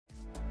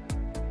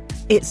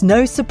It's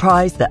no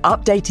surprise that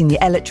updating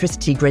the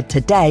electricity grid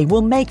today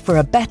will make for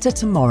a better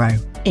tomorrow.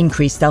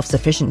 Increased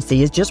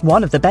self-sufficiency is just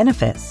one of the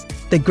benefits.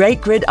 The Great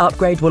Grid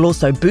Upgrade will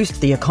also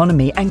boost the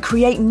economy and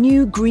create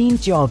new green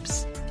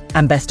jobs.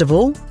 And best of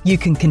all, you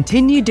can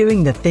continue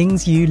doing the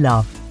things you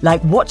love,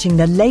 like watching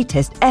the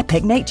latest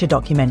epic nature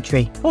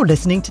documentary or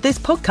listening to this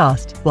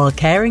podcast while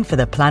caring for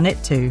the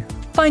planet too.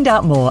 Find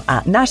out more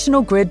at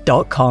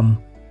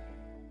nationalgrid.com.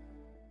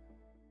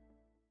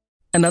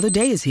 Another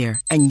day is here,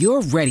 and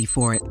you're ready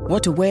for it.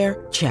 What to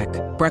wear? Check.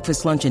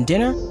 Breakfast, lunch, and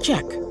dinner?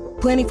 Check.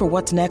 Planning for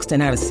what's next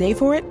and how to save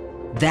for it?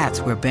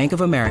 That's where Bank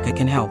of America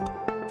can help.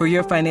 For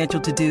your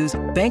financial to-dos,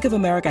 Bank of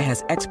America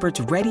has experts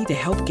ready to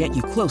help get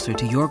you closer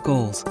to your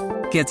goals.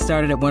 Get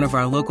started at one of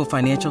our local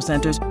financial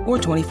centers or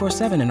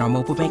 24/7 in our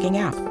mobile banking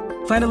app.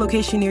 Find a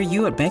location near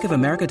you at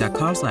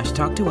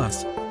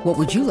bankofamerica.com/talktous. What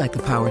would you like the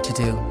power to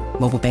do?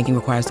 Mobile banking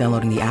requires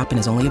downloading the app and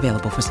is only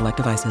available for select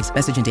devices.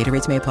 Message and data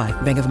rates may apply.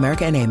 Bank of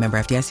America N.A., member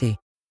FDIC.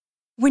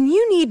 When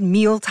you need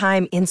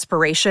mealtime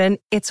inspiration,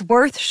 it's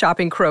worth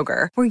shopping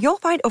Kroger, where you'll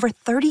find over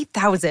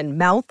 30,000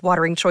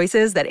 mouth-watering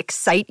choices that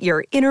excite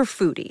your inner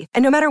foodie.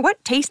 And no matter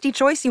what tasty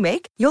choice you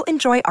make, you'll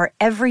enjoy our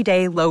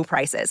everyday low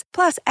prices,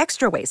 plus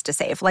extra ways to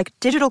save, like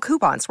digital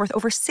coupons worth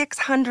over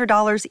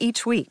 $600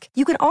 each week.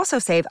 You can also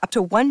save up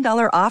to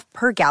 $1 off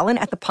per gallon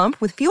at the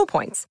pump with fuel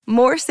points.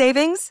 More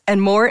savings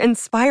and more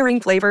inspiring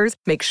flavors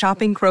make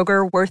shopping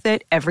Kroger worth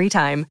it every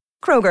time.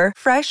 Kroger,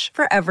 fresh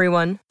for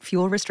everyone.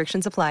 Fuel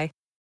restrictions apply.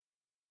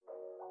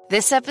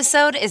 This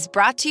episode is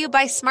brought to you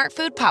by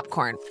Smartfood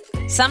Popcorn.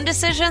 Some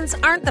decisions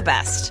aren't the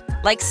best,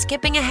 like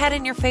skipping ahead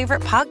in your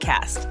favorite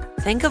podcast.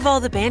 Think of all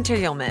the banter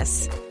you'll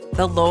miss,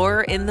 the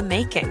lore in the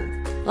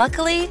making.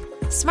 Luckily,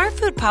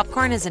 Smartfood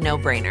Popcorn is a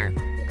no-brainer.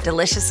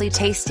 Deliciously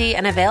tasty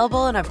and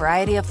available in a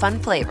variety of fun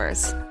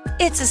flavors.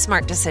 It's a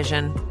smart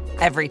decision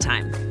every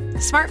time.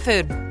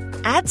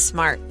 Smartfood. Add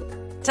smart.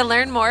 To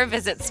learn more,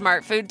 visit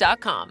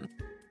smartfood.com.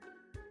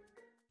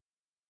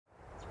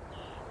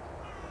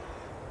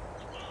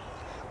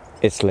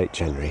 It's late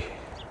January,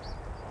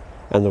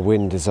 and the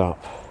wind is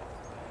up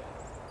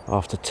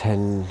after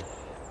 10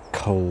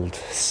 cold,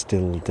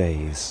 still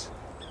days,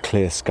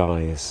 clear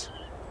skies,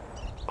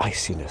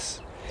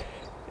 iciness.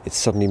 It's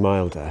suddenly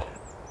milder,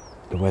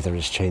 the weather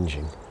is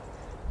changing,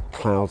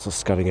 clouds are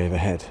scudding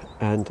overhead,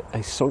 and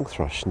a song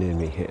thrush near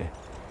me here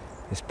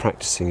is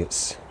practicing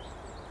its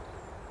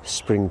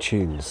spring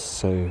tunes,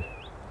 so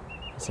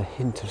there's a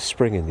hint of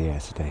spring in the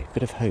air today, a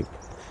bit of hope.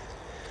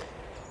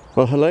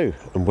 Well, hello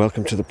and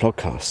welcome to the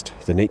podcast,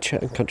 the Nature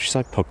and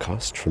Countryside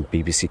podcast from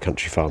BBC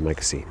Countryfile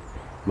magazine.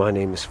 My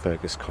name is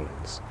Fergus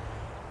Collins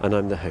and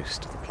I'm the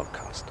host of the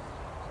podcast.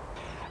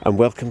 And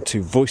welcome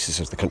to Voices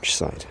of the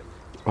Countryside,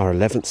 our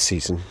 11th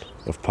season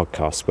of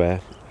podcasts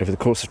where, over the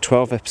course of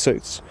 12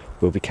 episodes,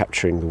 we'll be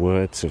capturing the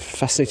words of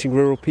fascinating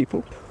rural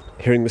people,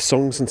 hearing the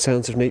songs and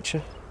sounds of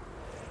nature,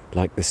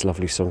 like this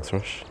lovely song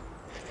thrush,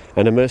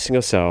 and immersing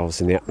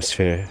ourselves in the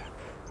atmosphere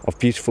of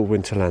beautiful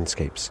winter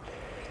landscapes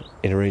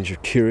in a range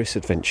of curious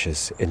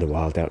adventures in the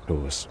wild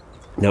outdoors.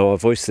 Now, our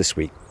voice this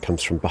week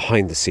comes from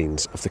behind the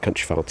scenes of the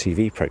Countryfile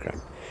TV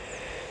programme.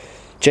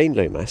 Jane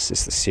Lomas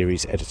is the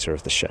series editor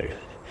of the show,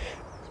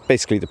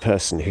 basically the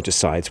person who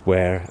decides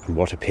where and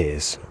what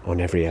appears on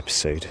every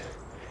episode.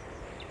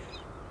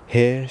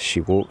 Here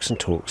she walks and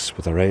talks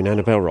with our own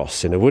Annabel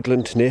Ross in a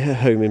woodland near her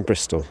home in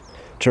Bristol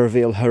to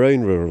reveal her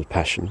own rural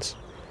passions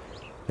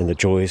and the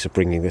joys of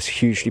bringing this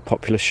hugely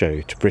popular show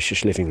to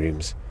British living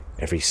rooms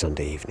every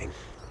Sunday evening.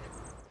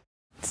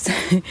 So,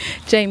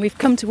 Jane, we've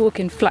come to walk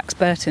in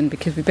Flaxburton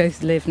because we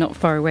both live not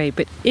far away,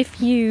 but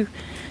if you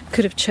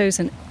could have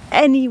chosen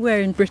anywhere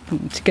in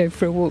Britain to go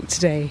for a walk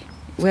today,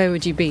 where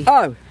would you be?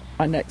 Oh,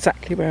 I know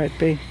exactly where I'd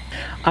be.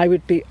 I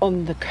would be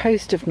on the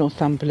coast of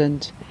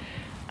Northumberland,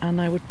 and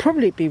I would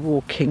probably be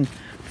walking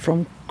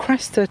from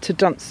Cresta to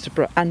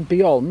Dunstable and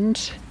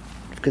beyond,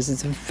 because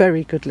there's a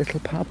very good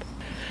little pub,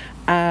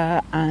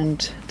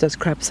 and does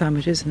crab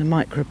sandwiches in a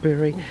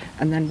microbrewery,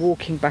 and then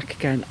walking back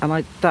again.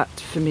 And that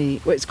for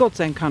me, well, it's God's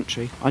own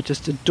country. I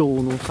just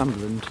adore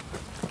Northumberland.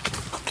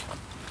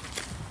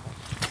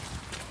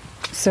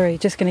 Sorry,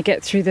 just going to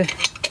get through the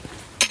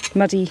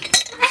muddy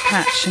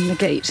patch and the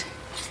gate.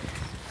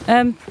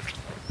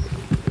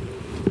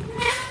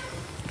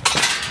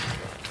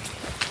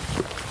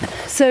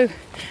 So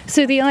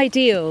the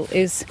ideal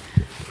is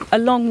a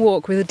long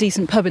walk with a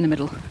decent pub in the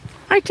middle.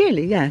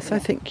 Ideally, yes. I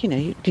think,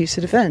 you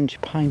sort of earned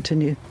your pint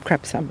and your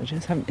crab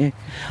sandwiches, haven't you?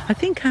 I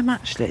think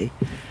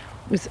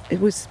it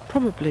was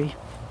probably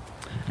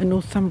a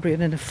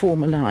Northumbrian in a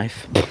former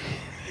life.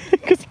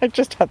 Because I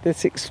just had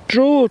this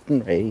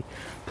extraordinary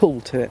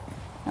pull to it.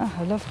 Oh,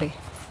 how lovely.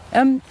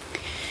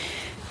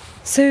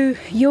 So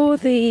you're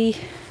the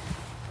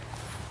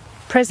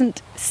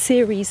present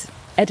series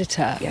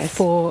editor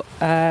for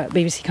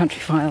BBC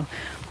Countryfile.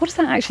 What does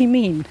that actually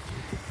mean?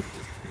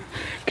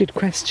 Good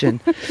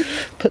question.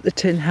 Put the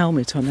tin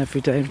helmet on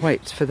every day and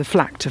wait for the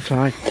flak to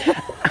fly.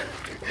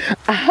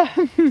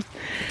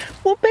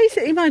 Well,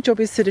 basically my job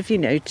is sort of,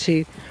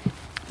 to,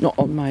 not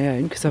on my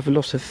own, because I have a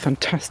lot of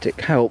fantastic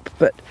help,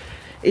 but,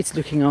 it's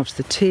looking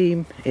after the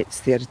team, it's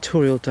the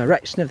editorial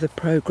direction of the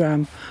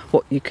programme,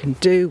 what you can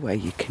do, where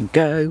you can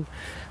go,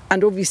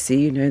 and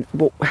obviously,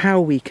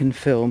 how we can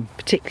film,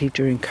 particularly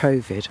during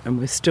COVID, and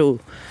we're still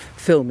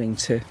filming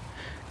to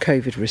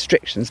COVID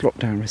restrictions,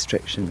 lockdown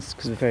restrictions,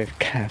 because we're very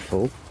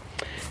careful.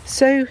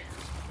 So,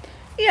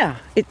 yeah,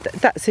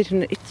 that's it.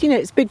 And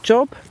it's a big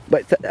job,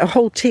 but a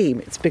whole team.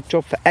 It's a big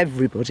job for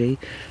everybody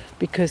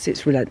because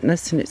it's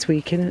relentless and it's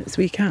week in and it's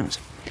week out.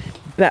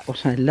 But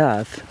what I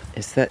love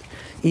is that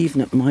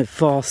even at my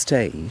vast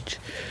age,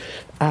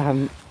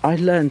 I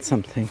learn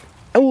something.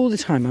 All the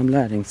time I'm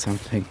learning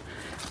something,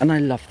 and I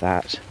love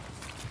that.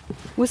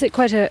 Was it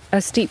quite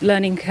a steep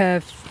learning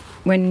curve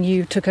when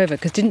you took over?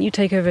 Because didn't you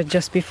take over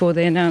just before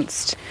they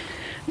announced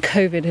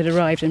COVID had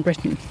arrived in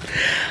Britain?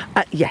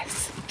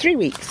 Yes, 3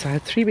 weeks. I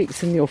had 3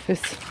 weeks in the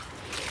office,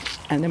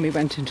 and then we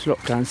went into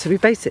lockdown. So we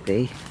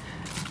basically,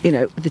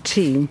 the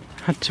team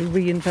had to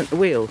reinvent the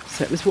wheel.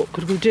 So it was, what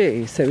could we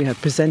do? So we had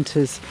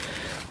presenters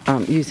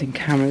using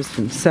cameras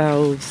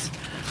themselves,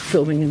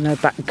 filming in their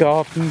back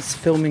gardens,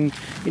 filming,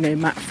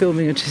 Matt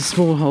filming at his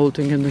small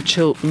holding in the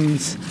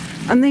Chilterns,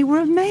 and they were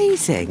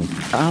amazing.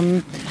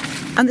 And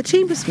the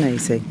team was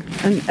amazing,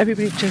 and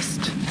everybody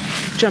just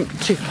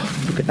jumped to,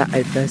 look at that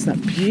over there,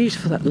 isn't that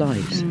beautiful, that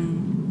light?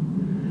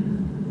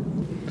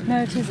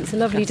 No, it is, it's a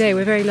lovely day,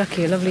 we're very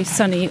lucky, a lovely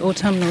sunny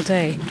autumnal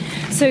day.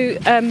 So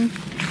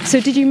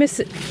did you miss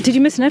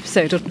an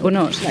episode or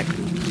not? No,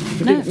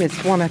 we didn't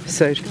miss one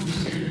episode.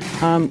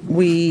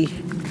 We,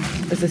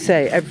 as I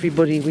say,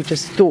 everybody, we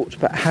just thought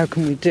about how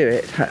can we do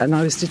it, and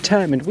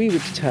we were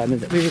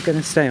determined that we were going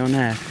to stay on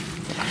air.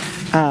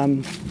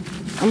 And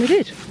we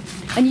did.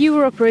 And you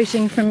were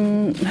operating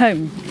from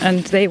home,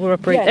 and they were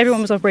operating. Yes.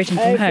 Everyone was operating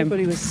from home.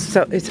 Everybody was,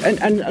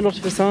 and a lot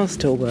of us are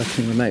still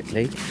working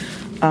remotely.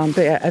 But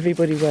yeah,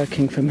 everybody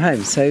working from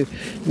home. So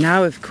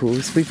now, of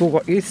course, we've all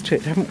got used to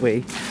it, haven't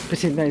we?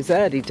 But in those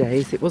early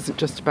days, it wasn't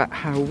just about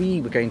how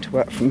we were going to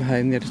work from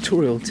home, the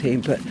editorial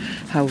team, but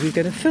how we were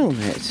going to film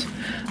it,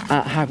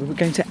 how we were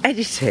going to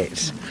edit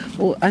it.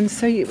 And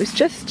so it was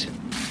just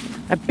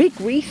a big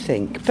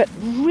rethink. But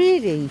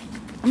really,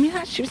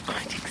 actually, it was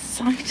quite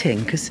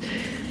exciting because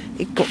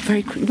it got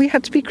we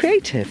had to be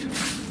creative.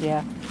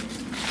 Yeah.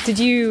 Did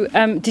you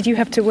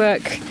have to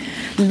work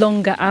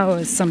longer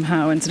hours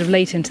somehow and sort of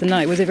late into the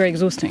night? Was it very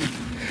exhausting?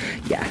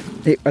 Yeah,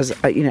 it was.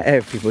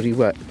 Everybody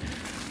worked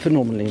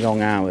phenomenally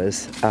long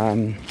hours,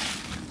 and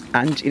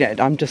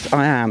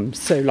I am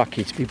so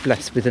lucky to be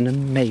blessed with an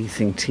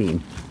amazing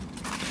team.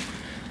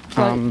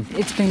 Well,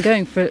 it's been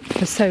going for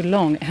so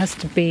long. There has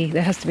to be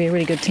a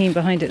really good team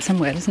behind it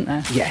somewhere, isn't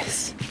there?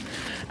 Yes.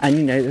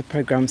 And the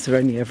programmes are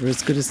only ever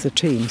as good as the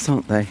teams,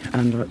 aren't they?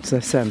 And as I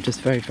say, I'm just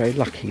very, very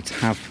lucky to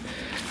have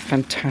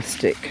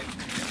fantastic,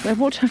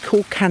 what I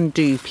call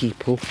can-do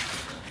people.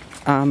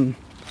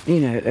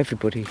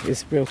 Everybody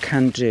is real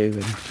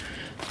can-do,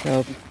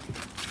 and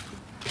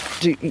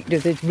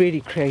they're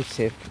really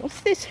creative. What's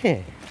this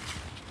here?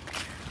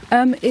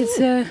 It's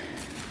a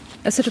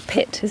sort of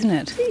pit, isn't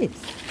it? It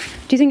is.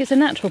 Do you think it's a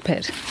natural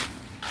pit?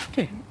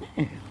 Yeah.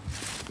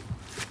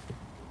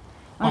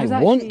 I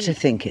want to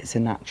think it's a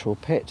natural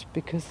pit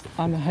because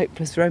I'm a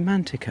hopeless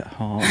romantic at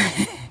heart.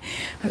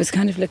 I was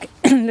kind of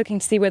looking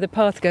to see where the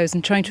path goes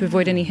and trying to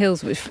avoid any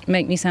hills which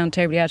make me sound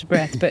terribly out of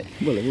breath. But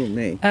well, it will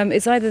me.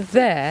 It's either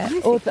there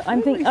or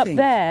I'm thinking up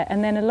there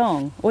and then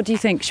along. What do you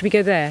think? Should we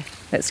go there?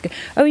 Let's go.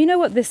 Oh, you know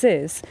what this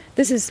is?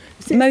 This is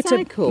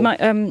motor. What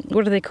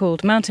are they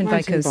called? Mountain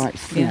bikers.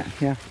 Bikes.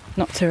 Yeah.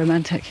 Not so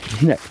romantic.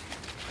 No.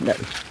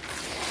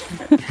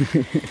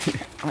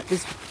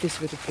 This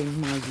would have been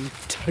my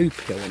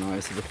utopia when I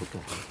was a little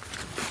girl.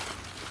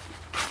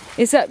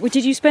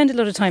 Did you spend a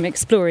lot of time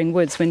exploring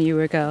woods when you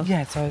were a girl?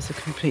 Yes, I was a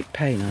complete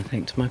pain, I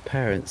think, to my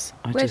parents.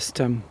 I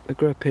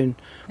grew up in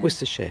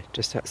Worcestershire,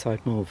 just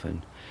outside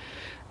Malvern,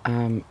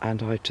 and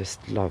I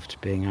just loved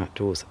being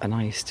outdoors. And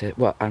I used to,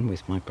 and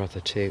with my brother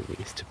too, we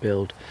used to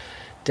build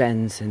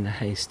dens in the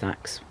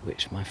haystacks,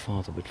 which my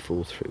father would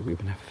fall through. We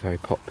were never very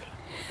popular,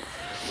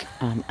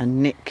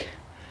 and nick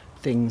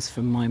things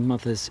from my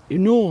mother's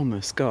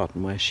enormous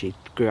garden where she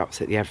grew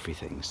absolutely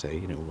everything, so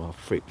all our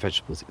fruit,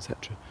 vegetables,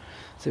 etc.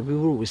 So we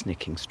were always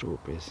nicking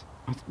strawberries.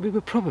 We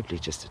were probably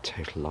just a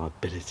total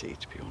liability,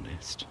 to be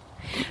honest.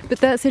 But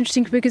that's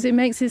interesting because it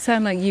makes it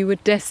sound like you were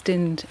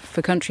destined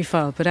for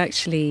Countryfile, but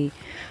actually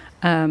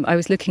I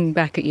was looking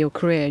back at your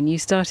career and you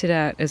started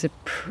out as a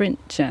print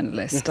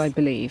journalist, yes. I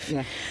believe,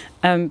 yes.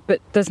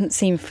 But doesn't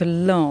seem for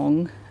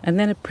long, and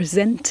then a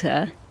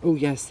presenter. Oh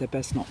yes, they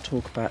best not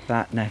talk about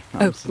that now.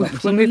 We'll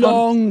move on.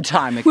 Long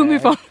time ago. We'll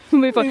move on.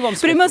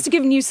 But it must have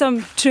given you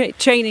some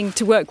training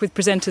to work with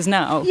presenters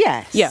now.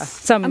 Yes. Yeah.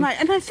 Some. And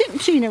I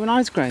think when I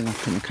was growing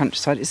up in the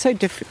countryside, it's so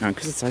different now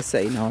because, as I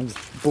say, I was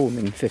born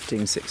in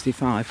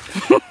 1565.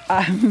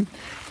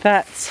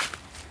 That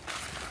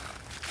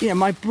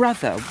my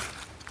brother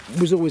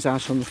was always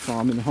out on the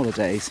farm in the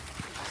holidays,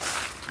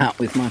 out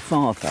with my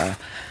father,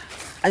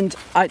 and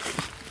it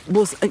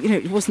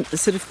wasn't the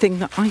sort of thing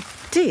that I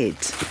did.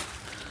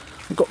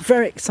 I got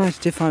very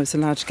excited if I was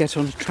allowed to get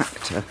on a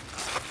tractor.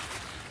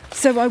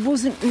 So I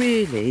wasn't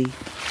really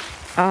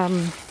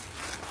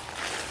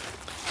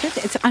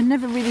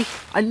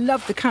I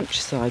love the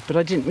countryside, but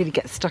I didn't really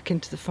get stuck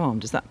into the farm.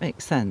 Does that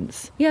make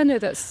sense? Yeah, no,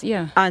 that's,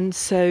 yeah. And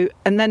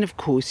then of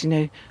course,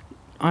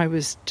 I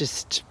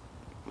just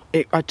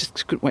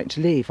couldn't wait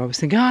to leave. I was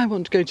thinking, I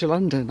want to go to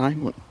London. I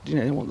want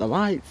the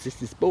lights.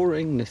 This is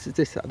boring. This is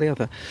this, that, the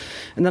other.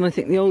 And then I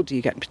think the older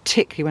you get,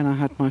 particularly when I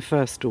had my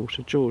first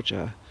daughter,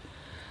 Georgia,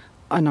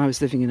 and I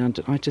was living in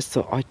London, I just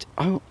thought,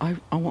 I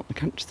want the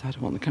countryside. I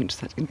want the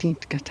countryside. I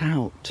need to get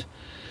out.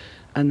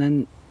 And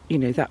then,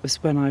 that was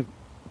when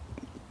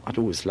I'd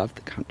always loved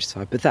the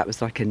countryside, but that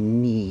was like a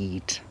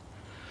need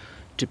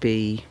to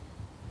be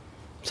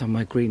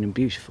somewhere green and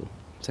beautiful.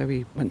 So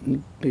we went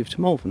and moved to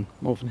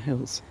Malvern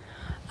Hills.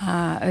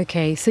 Ah,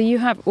 okay. So you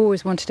have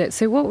always wanted it.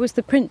 So what was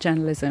the print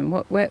journalism?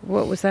 What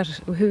was that?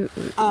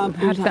 How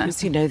did that was,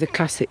 the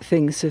classic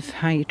things of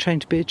how you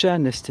trained to be a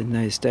journalist in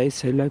those days.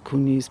 So local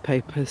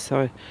newspapers. So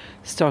I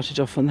started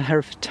off on the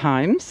Hereford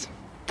Times,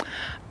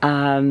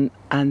 and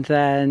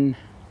then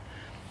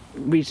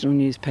regional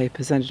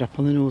newspapers, ended up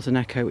on the Northern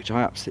Echo, which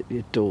I absolutely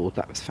adored.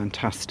 That was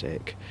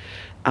fantastic.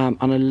 And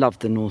I loved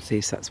the North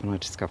East. That's when I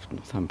discovered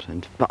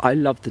Northumberland. But I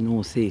loved the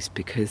North East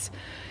because,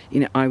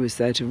 I was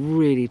there at a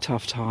really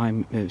tough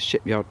time. It was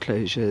shipyard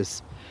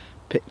closures,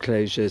 pit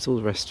closures, all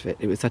the rest of it.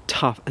 It was a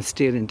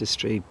steel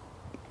industry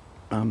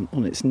on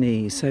its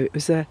knees. So it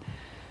was a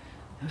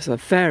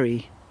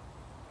very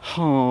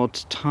hard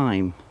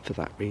time for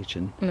that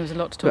region. And there was a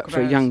lot to talk about. But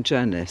for a young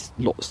journalist,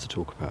 lots to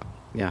talk about,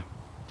 yeah.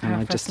 And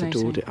I just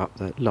adored it up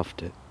there,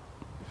 loved it.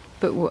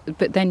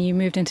 But then you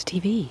moved into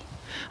TV.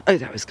 Oh,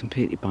 that was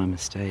completely by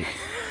mistake.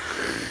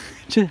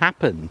 It just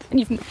happened.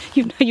 And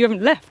you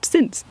haven't left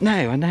since. No,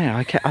 I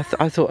know. I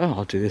thought,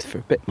 I'll do this for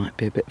a bit. Might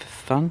be a bit of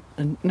fun.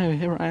 And no,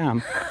 here I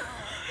am.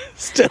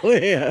 Still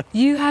here.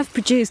 You have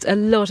produced a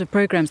lot of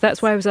programmes.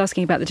 That's why I was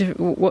asking about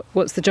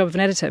what's the job of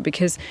an editor,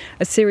 because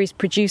a series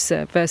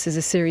producer versus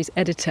a series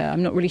editor,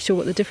 I'm not really sure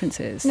what the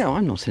difference is. No,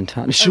 I'm not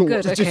entirely sure. Oh,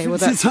 good. Okay, well,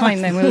 that's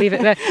fine then. We'll leave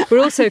it there.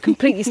 We're also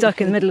completely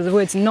stuck in the middle of the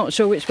woods and not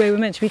sure which way we're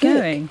meant to be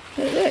going.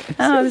 Look,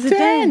 there's a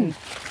den.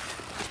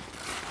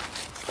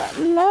 That's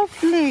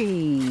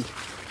lovely.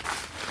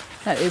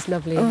 That is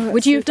lovely.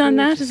 Would you have done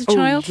that as a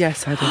child? Oh,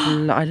 yes,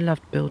 I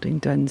loved building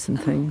dens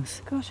and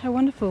things. Gosh, how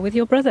wonderful. With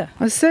your brother?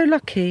 I was so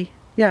lucky,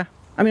 yeah.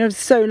 I was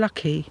so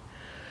lucky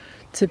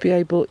to be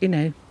able,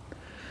 to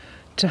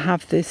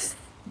have this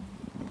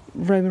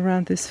roam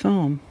around this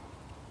farm.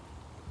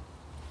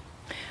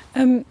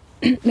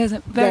 There's a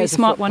very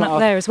smart one up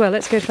there as well.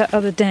 Let's go to that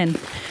other den.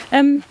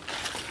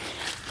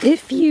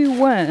 If you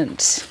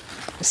weren't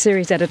a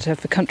series editor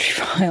for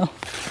Countryfile,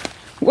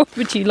 what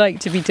would you like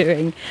to be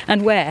doing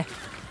and where?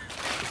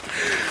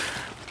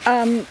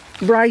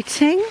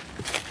 Writing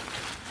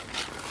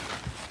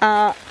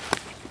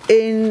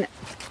in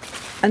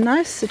a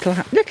nice little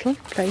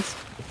place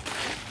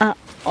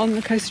on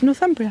the coast of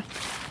Northumbria.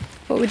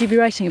 What would you be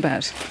writing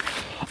about?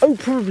 Oh,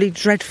 probably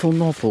dreadful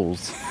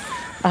novels.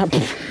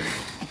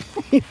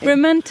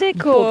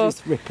 Romantic or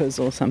Bodice Rippers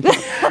or something.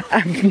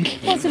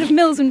 what sort of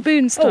Mills and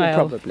Boon style?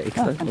 Oh, probably.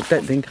 I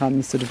don't think I'm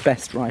the sort of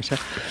best writer.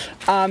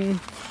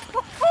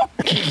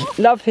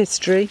 Love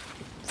history,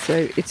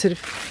 so it's sort of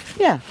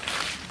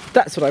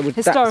That's what I would.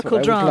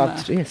 Historical drama. Love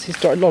to do.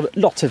 Yes,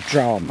 lot of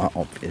drama,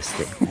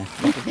 obviously. Yeah,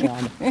 lot of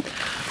drama.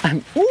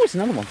 It's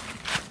another one.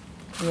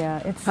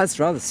 Yeah, that's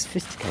rather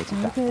sophisticated.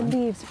 Look at the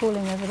leaves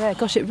falling over there.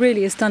 Gosh, it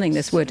really is stunning,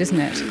 this wood, isn't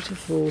it?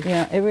 Beautiful.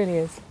 Yeah, it really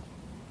is.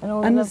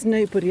 And there's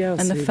nobody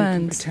else. And the who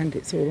ferns. We can pretend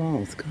it's all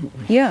ours, can't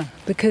we? Yeah,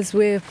 because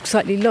we're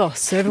slightly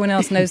lost, so everyone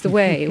else knows the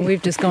way, and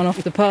we've just gone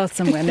off the path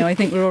somewhere. No, I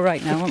think we're all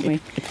right now, aren't we?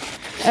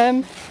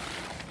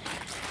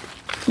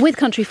 With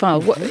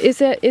Countryfile, is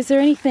there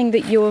anything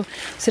that you're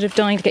sort of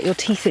dying to get your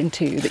teeth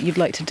into that you'd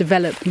like to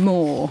develop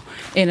more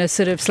in a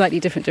sort of slightly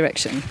different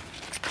direction?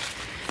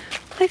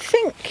 I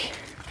think,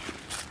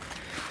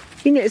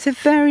 it's a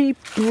very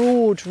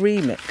broad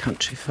remit,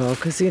 Countryfile,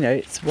 because,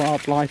 it's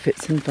wildlife,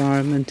 it's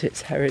environment,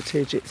 it's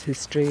heritage, it's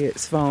history,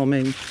 it's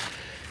farming,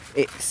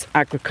 it's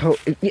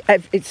agriculture.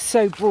 It's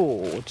so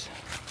broad.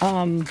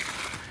 And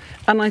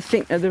I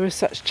think that there are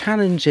such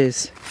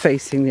challenges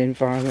facing the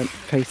environment,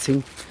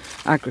 facing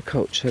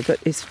agriculture, that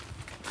is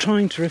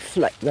trying to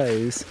reflect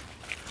those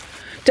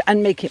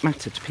and make it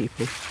matter to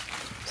people.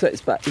 So it's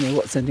about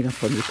what's ending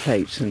up on your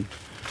plate and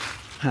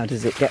how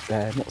does it get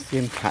there, and what's the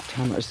impact,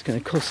 how much it's going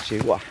to cost you,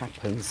 what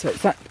happens. So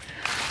it's that.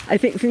 I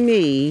think for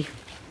me,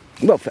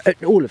 well, for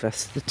all of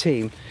us, the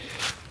team,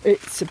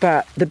 it's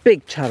about the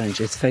big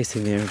challenges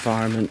facing the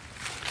environment,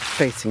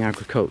 facing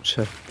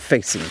agriculture,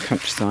 facing the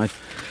countryside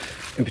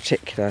in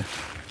particular,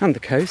 and the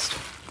coast.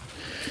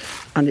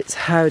 And it's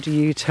how do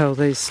you tell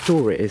those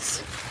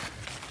stories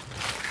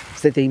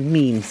so they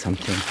mean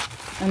something.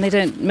 And they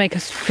don't make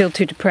us feel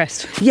too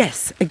depressed.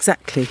 Yes,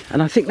 exactly.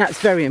 And I think that's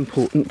very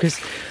important,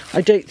 because I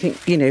don't think,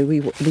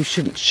 we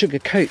shouldn't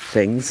sugarcoat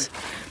things.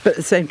 But at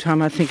the same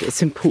time, I think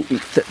it's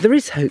important that there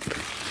is hope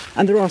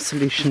and there are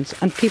solutions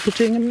and people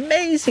doing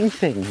amazing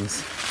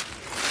things.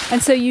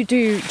 And so you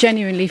do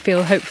genuinely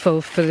feel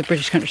hopeful for the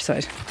British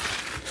countryside?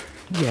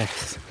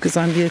 Yes, because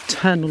I'm the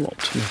eternal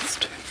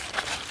optimist.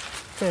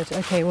 Good.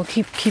 Okay. Well,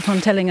 keep on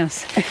telling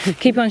us,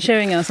 keep on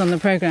showing us on the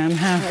programme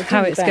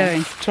how it's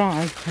going.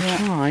 Try.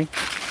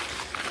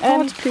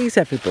 Hard to please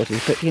everybody,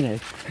 but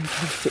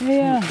fantastic.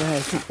 Yeah. There,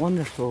 isn't that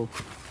wonderful?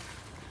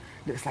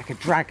 Looks like a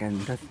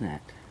dragon, doesn't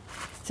it?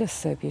 It's just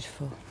so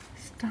beautiful.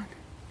 Stunning.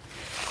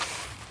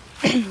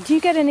 Do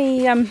you get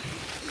any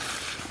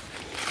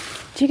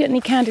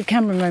candid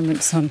camera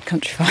moments on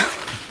Countryfile?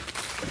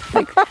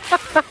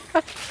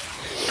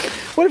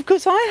 Well, of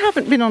course, I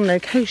haven't been on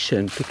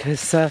location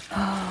because of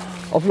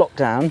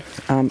lockdown,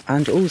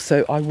 and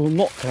also I will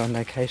not go on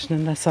location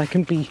unless I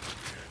can be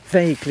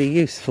vaguely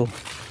useful.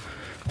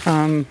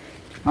 Are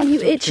you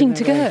itching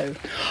to go?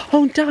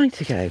 Oh, I'm dying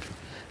to go,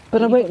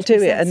 but I won't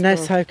do it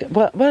unless I.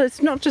 Well,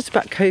 it's not just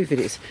about COVID.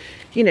 It's,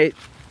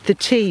 the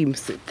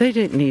teams. They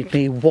don't need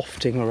me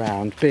wafting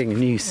around being a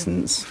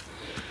nuisance.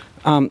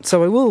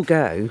 So I will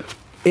go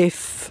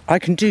if I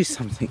can do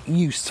something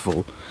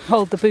useful.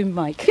 Hold the boom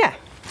mic. Yeah.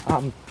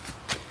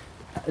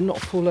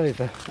 Not fall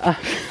over.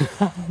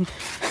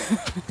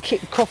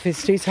 Kick coffee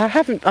streets.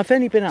 I've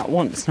only been out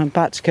once, and I'm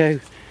about to go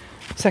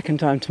second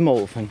time to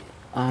Malvern,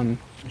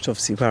 which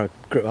obviously where I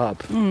grew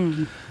up,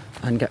 and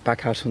get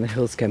back out on the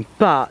hills again.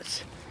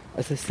 But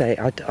as I say,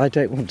 I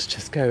don't want to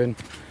just go and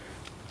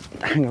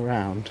hang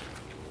around,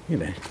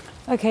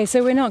 Okay,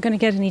 so we're not going to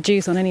get any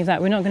juice on any of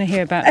that. We're not going to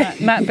hear about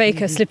Matt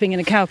Baker slipping in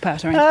a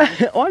cowpat or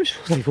anything. I'm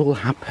sure they've all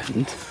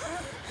happened.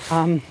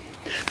 But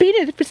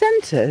the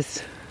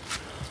presenters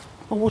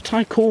are what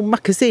I call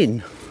muckers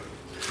in.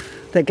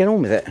 They get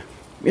on with it,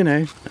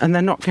 and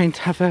they're not going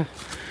to have a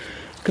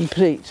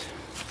complete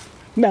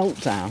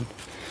meltdown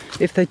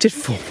if they did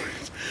fall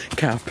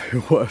cowpoo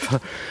or whatever.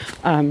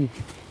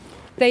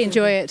 They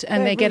enjoy it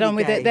and they get really on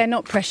with it. They're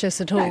not precious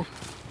at all.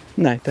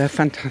 No, they're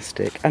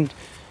fantastic and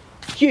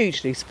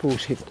hugely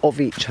supportive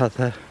of each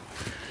other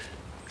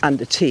and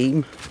the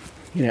team,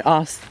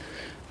 us.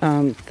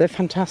 They're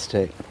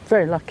fantastic.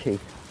 Very lucky.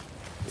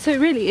 So it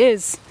really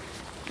is,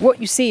 what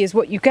you see is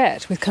what you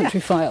get with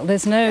Countryfile.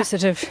 There's no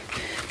sort of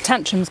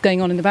tantrums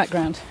going on in the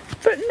background.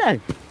 But no.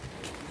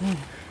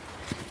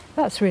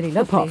 That's really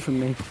lovely. Apart from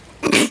me.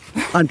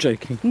 I'm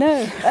joking.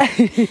 No.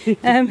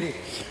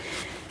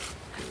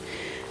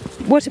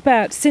 What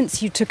about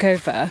since you took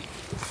over?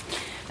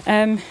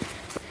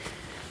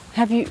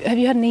 Have you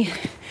had any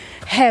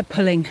hair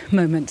pulling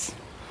moments?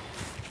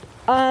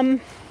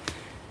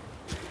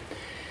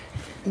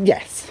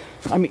 Yes.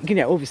 I mean,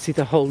 obviously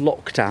the whole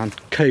lockdown,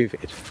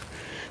 COVID,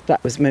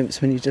 that was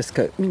moments when you just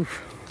go,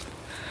 oof.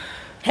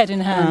 Head in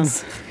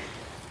hands.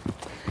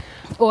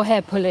 Or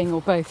hair pulling,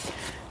 or both?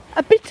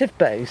 A bit of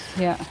both.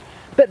 Yeah.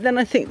 But then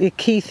I think the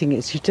key thing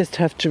is you just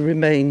have to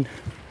remain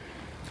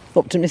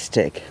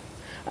optimistic.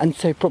 And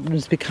so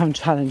problems become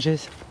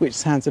challenges, which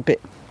sounds a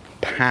bit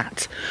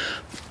pat.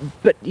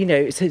 But,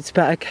 it's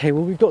about, okay,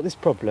 well, we've got this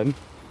problem.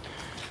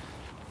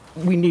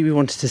 We knew we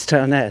wanted to stay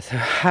on air, so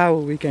how are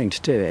we going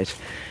to do it?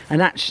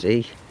 And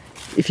actually,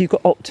 if you've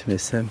got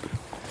optimism,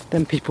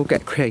 then people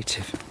get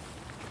creative.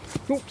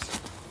 Oops.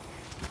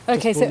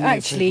 Okay, so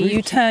actually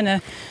you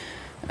turn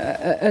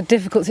a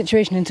difficult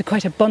situation into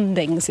quite a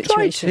bonding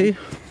situation. Try to.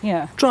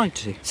 Yeah. Try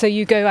to. So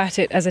you go at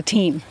it as a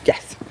team.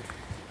 Yes.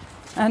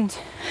 And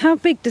how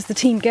big does the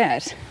team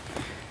get?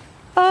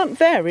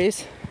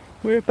 Varies.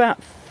 We're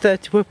about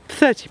 30, we're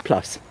 30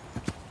 plus.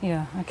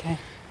 Yeah, okay.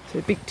 So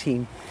a big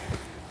team.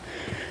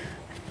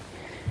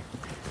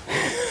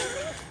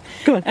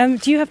 Go on.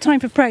 Do you have time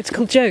for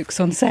practical jokes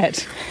on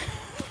set?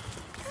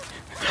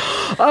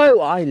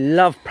 Oh, I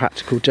love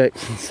practical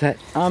jokes on set.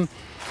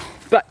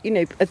 But,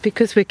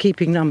 because we're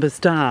keeping numbers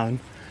down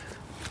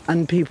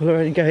and people are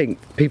only going,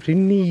 people who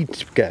need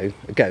to go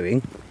are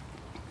going,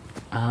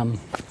 I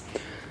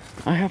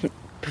haven't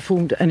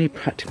performed any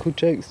practical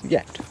jokes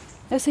yet.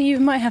 Oh, so you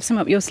might have some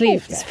up your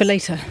sleeves yes. for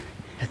later.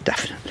 Yeah,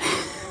 definitely.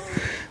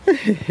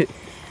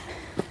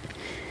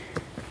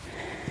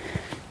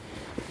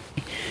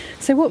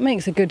 So what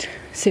makes a good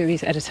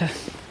series editor?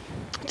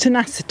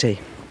 Tenacity.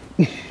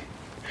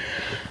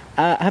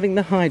 Having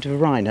the hide of a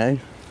rhino.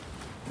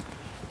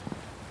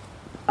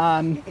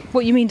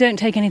 What you mean, don't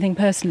take anything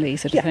personally,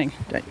 sort of thing?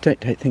 Don't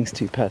take things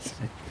too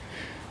personally.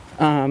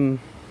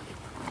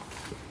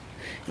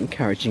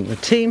 Encouraging your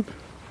team.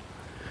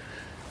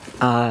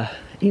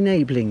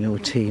 Enabling your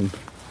team.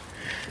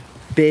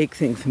 Big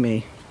thing for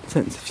me,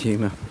 sense of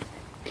humour.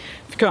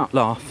 If you can't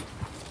laugh,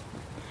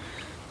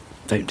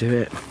 don't do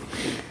it.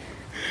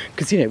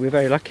 Because, we're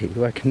very lucky.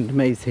 We work in an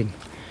amazing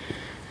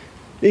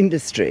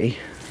industry,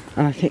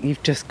 and I think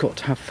you've just got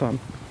to have fun.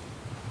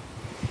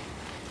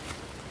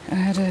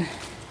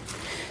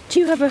 Do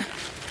you have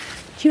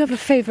a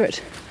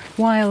favourite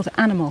wild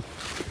animal?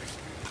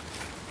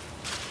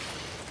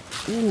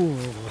 Ooh,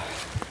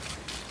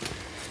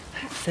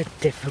 that's a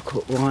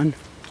difficult one.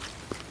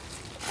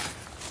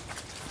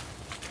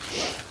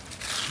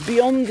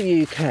 Beyond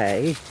the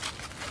UK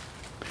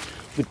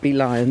would be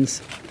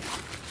lions.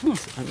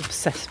 I'm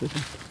obsessed with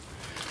them.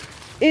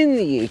 In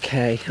the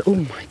UK, oh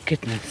my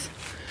goodness,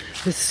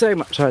 there's so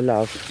much I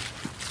love.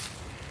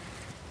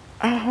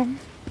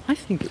 I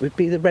think it would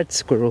be the red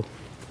squirrel.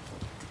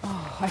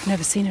 Oh, I've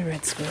never seen a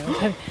red squirrel.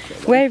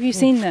 Where have you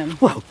seen them?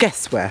 Well,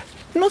 guess where?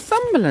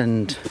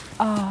 Northumberland.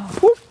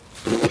 Oh.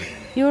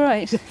 You all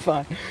right?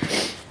 Fine.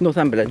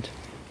 Northumberland.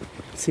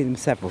 Seen them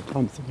several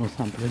times in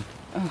Northumberland.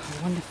 Oh,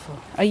 wonderful.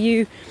 Are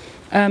you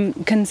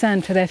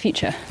concerned for their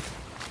future?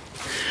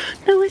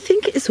 No, I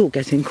think it's all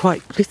getting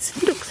quite... It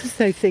looks as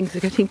though things are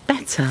getting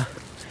better.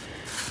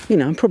 You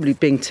know, I'm probably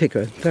being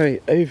Tigger, very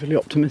overly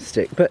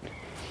optimistic, but,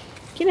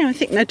 you know, I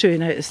think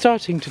they're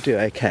starting to do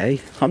okay.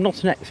 I'm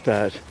not an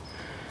expert.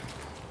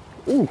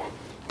 Ooh,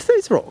 to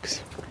those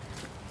rocks.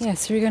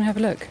 Yes, so we're going to have a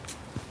look.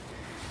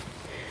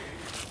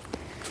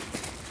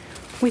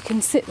 We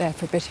can sit there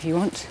for a bit if you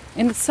want,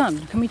 in the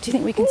sun. Do you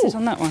think we can sit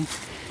on that one?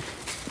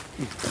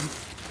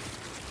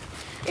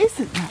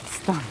 Isn't that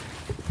stunning?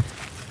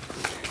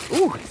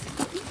 Ooh,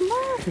 it's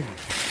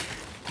marvellous.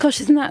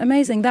 Gosh, isn't that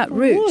amazing? That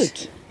root.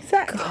 Wood.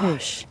 Exactly.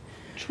 Gosh.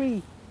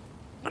 Tree.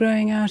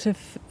 Growing out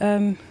of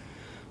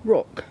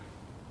Rock.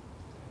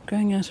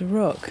 growing out of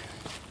rock.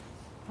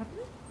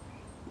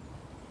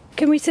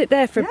 Can we sit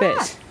there for a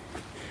bit?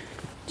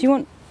 Do you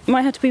want?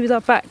 Might have to be with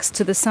our backs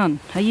to the sun.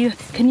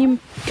 Can you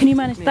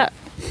manage that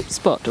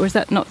spot, or is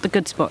that not the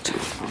good spot?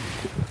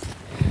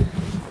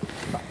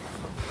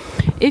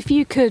 If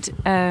you could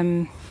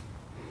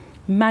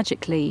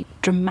magically,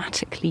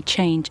 dramatically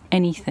change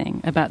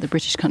anything about the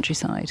British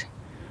countryside,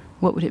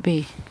 what would it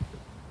be?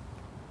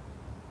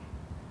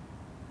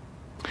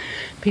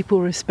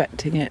 People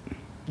respecting it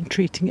and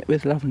treating it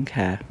with love and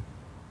care.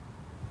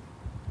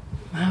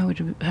 How would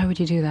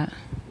you do that?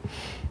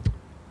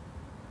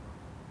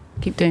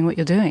 Keep doing what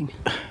you're doing.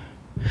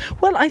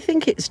 Well, I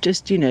think it's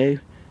just, you know,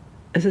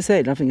 as I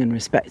say, loving and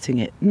respecting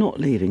it, not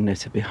leaving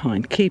litter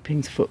behind,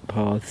 keeping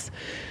footpaths,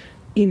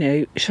 you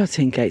know,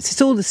 shutting gates.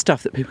 It's all the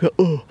stuff that people go,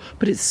 oh,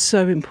 but it's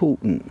so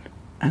important.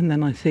 And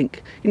then I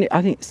think, you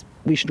know,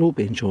 we should all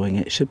be enjoying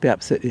it. It should be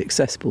absolutely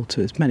accessible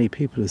to as many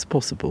people as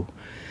possible.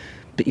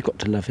 But you've got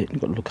to love it and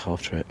you've got to look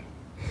after it.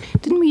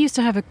 Didn't we used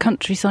to have a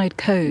countryside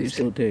code? We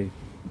still do.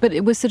 But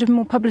it was sort of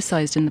more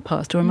publicised in the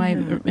past, or am I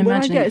imagining?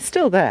 Well, yeah, it's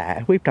still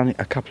there. We've done it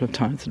a couple of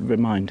times to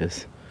remind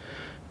us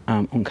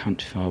on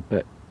Countryfile,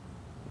 but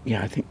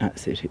yeah, I think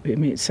that's it. I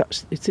mean,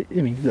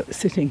 look,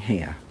 sitting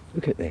here,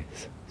 look at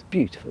this. It's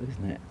beautiful,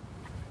 isn't it?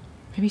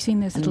 Have you seen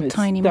those little And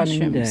tiny stunning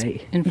mushrooms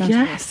day. in front of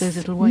us? Those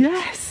little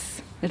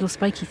white, little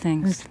spiky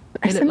things.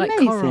 They It's look like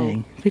amazing.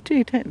 coral. They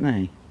do, don't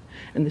they?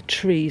 And the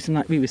trees, and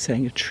like we were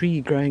saying, a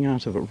tree growing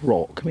out of a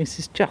rock. I mean, this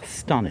is just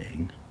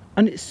stunning.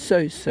 And it's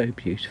so, so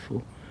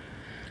beautiful.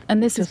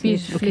 And this is Just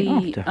needs looking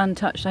beautifully after.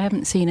 untouched. I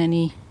haven't seen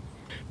any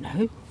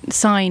No,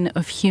 sign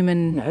of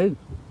human, no.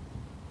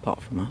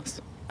 Apart from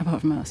us.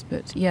 apart from us.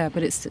 But yeah,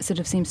 but it sort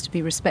of seems to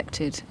be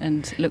respected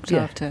and looked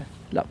Yeah. after.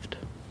 Loved.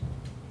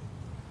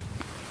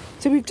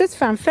 So we've just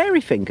found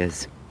fairy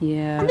fingers.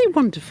 Yeah. Aren't they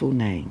wonderful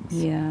names?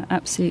 Yeah,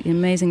 absolutely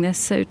amazing. They're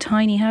so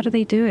tiny. How do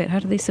they do it? How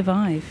do they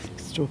survive?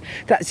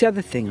 That's the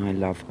other thing I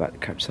love about the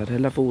countryside. I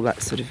love all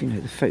that sort of, you know,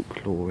 the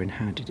folklore and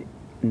how did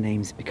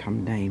names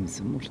become names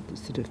and what are the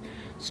sort of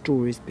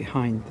stories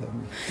behind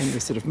them and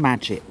the sort of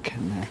magic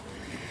and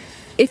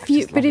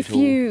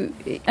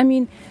I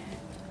mean,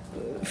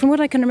 from what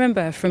I can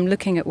remember from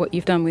looking at what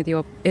you've done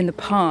in the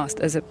past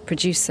as a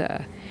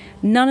producer,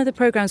 none of the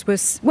programmes were,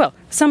 well,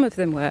 some of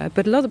them were,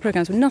 but a lot of the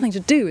programmes were nothing to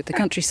do with the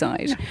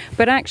countryside.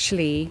 But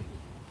actually,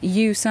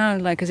 you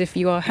sound like as if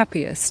you are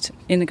happiest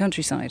in the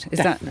countryside. Is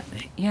Definitely.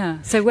 that?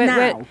 Yeah. So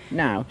where?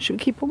 Now, should we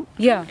keep on?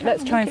 Yeah.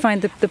 Let's try and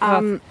find the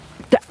path.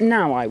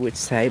 Now I would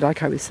say,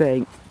 like I was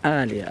saying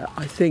earlier,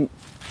 I think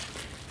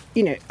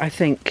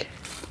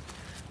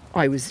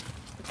I was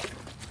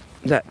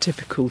that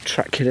typical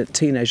truculent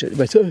teenager that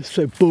went, oh, it's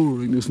so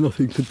boring, there's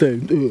nothing to do.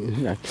 You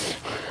know.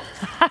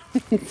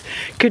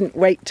 Couldn't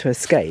wait to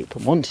escape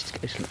and wanted to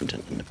go to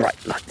London and the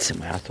bright lights and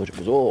where I thought it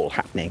was all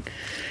happening.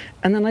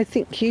 And then I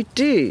think you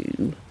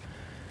do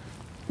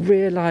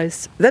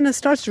realise, then I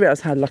started to realise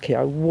how lucky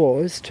I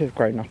was to have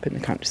grown up in the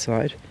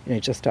countryside, you know,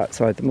 just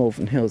outside the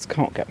Malvern Hills.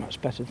 Can't get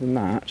much better than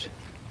that.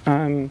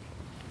 And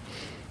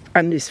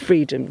this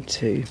freedom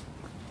to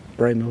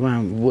roam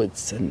around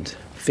woods and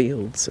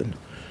fields and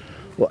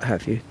what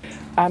have you.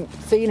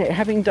 So, you know,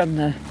 having done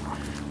the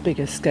big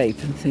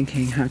escape and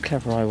thinking how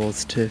clever I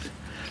was to have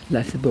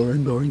left the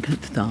boring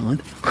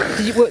countryside.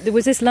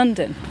 Was this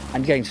London?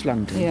 And going to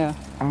London. Yeah.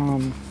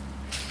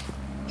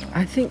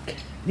 I think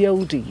the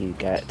older you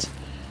get,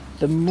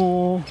 the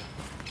more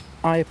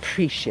I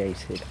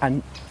appreciated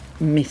and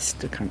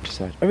missed the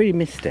countryside. I really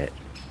missed it.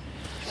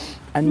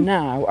 And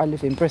now I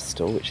live in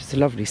Bristol, which is a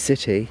lovely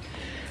city,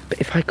 but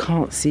if I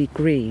can't see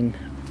green,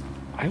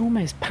 I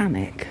almost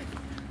panic.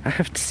 I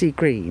have to see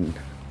green.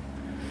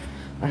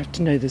 I have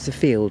to know there's a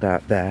field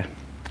out there.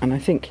 And I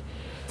think,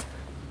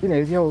 you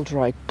know, the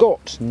older I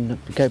got and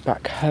go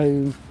back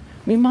home,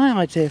 I mean, my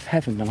idea of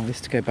heaven when I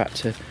used to go back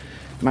to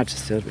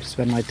Magersfield, which is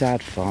where my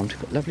dad farmed,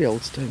 we've got a lovely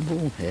old stone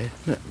wall here,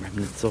 look,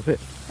 remnants of it.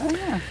 Oh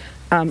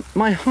yeah.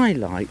 My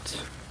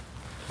highlight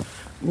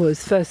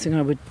was, first thing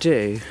I would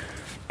do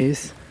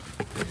is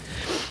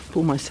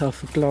pour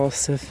myself a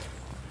glass of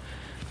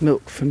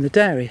milk from the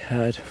dairy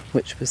herd,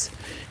 which was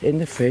in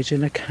the fridge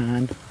in a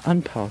can,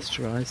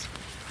 unpasteurised,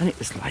 and it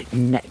was like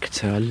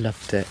nectar. I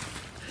loved it.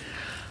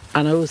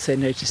 And I also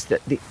noticed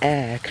that the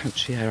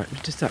country air,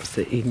 just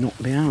absolutely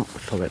knocked me out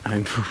if I went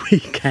home for a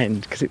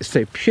weekend because it was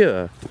so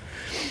pure.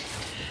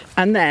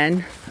 And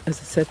then, as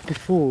I said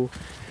before,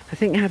 I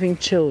think having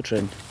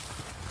children,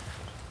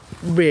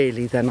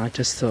 really then I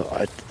just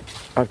thought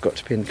I've got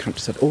to be in the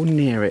countryside or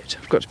near it.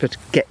 I've got to be able to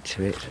get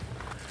to it.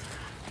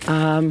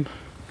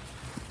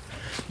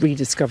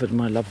 Rediscovered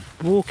my love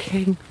of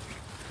walking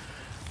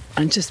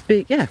and just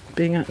being out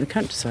in the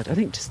countryside. I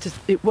think just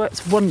it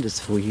works wonders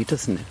for you,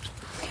 doesn't it?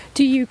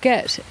 Do you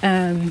get?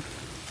 Do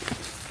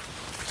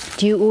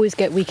you always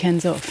get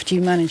weekends off? Do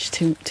you manage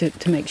to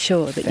make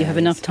sure that you have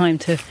enough time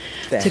to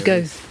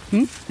go?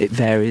 It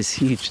varies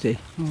hugely.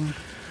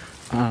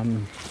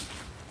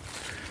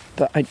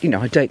 But I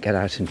don't get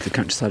out into the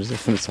countryside as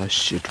often as I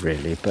should,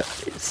 really. But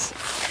it's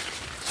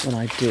when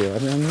I do. I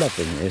mean, I'm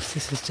loving this.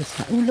 This is just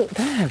like, oh, look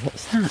there.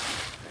 What's that?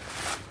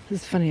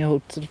 This funny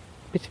old sort of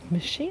bit of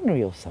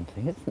machinery or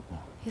something, isn't there?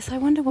 Yes, I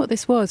wonder what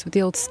this was with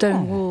the old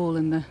stone wall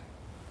and the.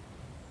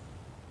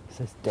 It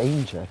says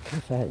danger,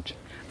 cliff edge.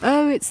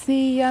 Oh, it's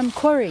the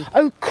quarry.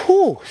 Oh, of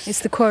course. It's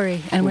the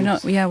quarry, and we're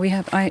not. Yeah, we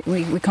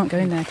can't go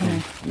in there,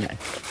 can we?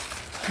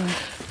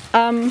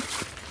 No.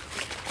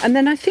 And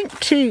then I think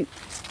too,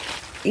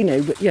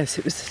 but yes,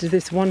 it was sort of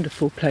this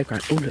wonderful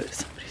playground. Oh look,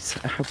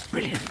 how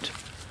brilliant!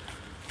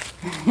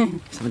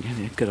 Somebody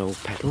having a good old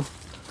pedal.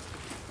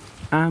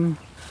 So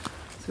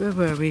where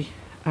were we?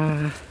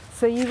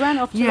 So you ran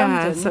off to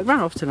London. So I ran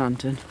off to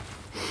London,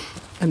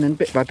 and then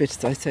bit by bit,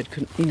 as I said,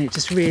 couldn't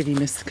just really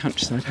miss the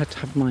countryside. Had to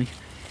have my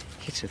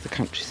hit of the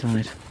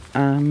countryside,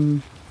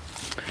 and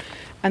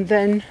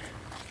then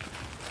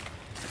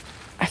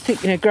I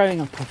think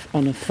growing up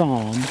on a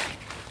farm.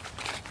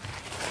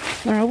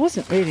 Well, I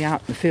wasn't really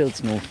out in the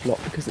fields an awful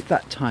lot because at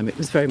that time it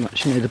was very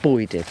much, the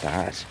boy did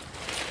that.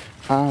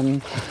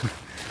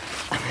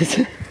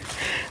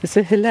 It's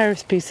a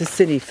hilarious piece of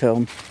cine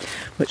film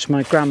which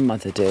my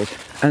grandmother did.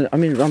 And I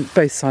mean, on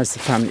both sides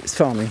of the family, it's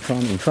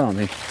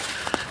farming.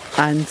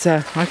 And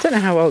I don't know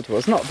how old it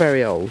was, not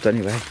very old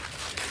anyway.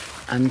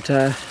 And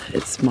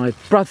it's my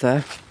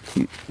brother,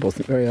 who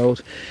wasn't very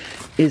old,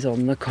 is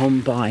on the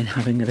combine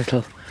having a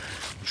little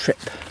trip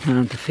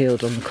around the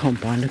field on the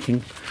combine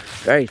looking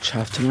very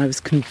chuffed, and I was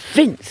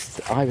convinced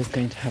that I was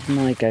going to have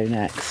my go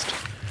next,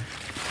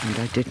 and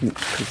I didn't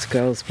because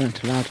girls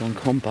weren't allowed on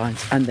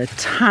combines, and the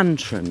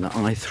tantrum that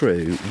I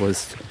threw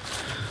was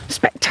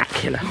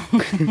spectacular.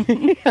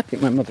 I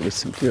think my mother was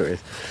so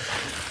furious.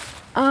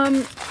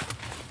 And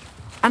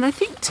I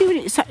think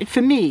too,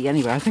 for me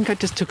anyway, I think I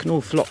just took an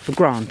awful lot for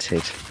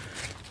granted,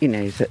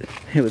 that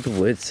here were the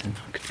woods and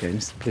I could go in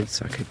the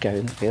woods, I could go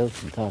in the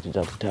fields and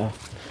da-da-da-da-da.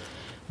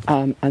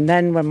 And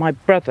then when my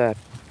brother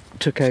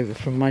took over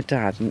from my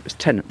dad, and it was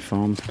tenant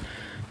farm.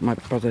 My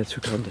brother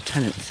took on the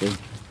tenancy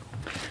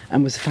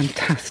and was a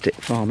fantastic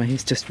farmer.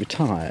 He's just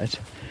retired.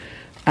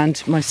 And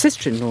my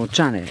sister-in-law,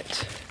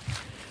 Janet,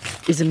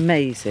 is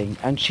amazing,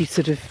 and she's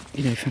sort of,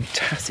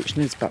 fantastic. She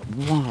knows about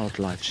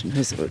wildlife.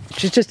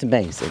 She's just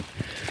amazing.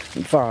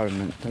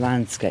 Environment, the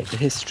landscape, the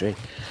history.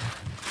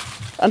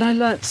 And I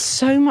learnt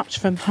so much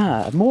from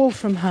her, more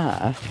from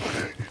her,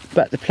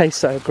 about the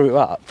place I grew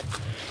up,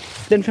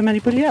 than from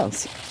anybody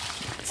else.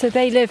 So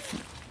they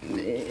live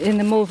in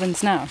the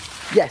Malverns now?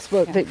 Yes,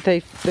 well,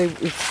 it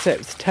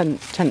was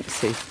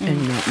tenancy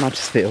in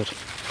Mudgersfield.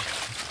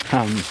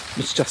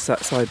 It's just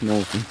outside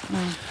Malvern.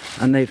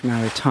 And they've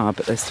now retired,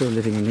 but they're still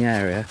living in the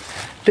area.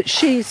 But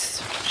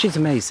she's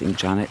amazing,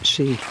 Janet.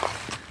 She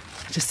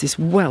just this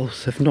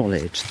wealth of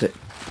knowledge that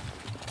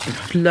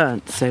I've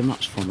learnt so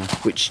much from her,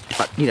 which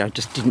I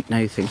just didn't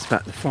know things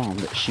about the farm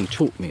that she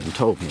taught me and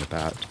told me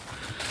about.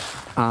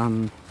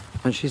 And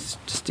she's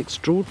just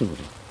extraordinary.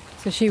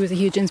 So she was a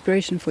huge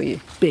inspiration for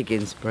you? Big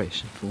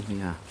inspiration for me,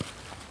 yeah.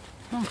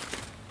 Oh.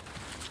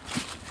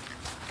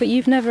 But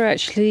you've never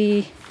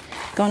actually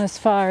gone as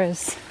far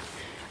as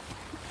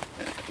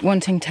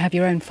wanting to have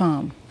your own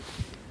farm?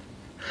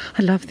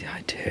 I love the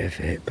idea of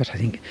it, but I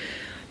think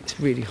it's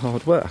really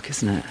hard work,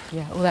 isn't it?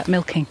 Yeah, all that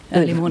milking,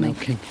 early morning.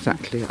 Milking,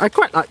 exactly. I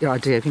quite like the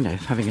idea of,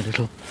 having a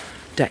little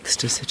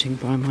Dexter sitting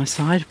by my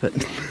side, but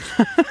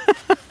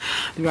the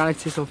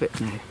realities of it,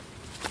 no.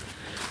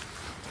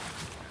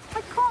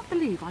 I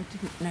believe I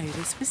didn't know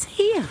this was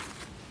here.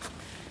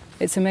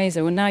 It's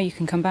amazing. Well, now you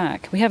can come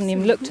back. We haven't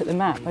even looked at the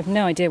map. I've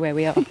no idea where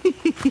we are.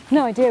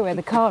 No idea where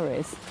the car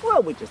is.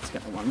 Well, we're just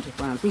going to wander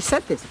around. We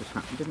said this would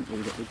happen, didn't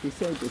we? That we'd be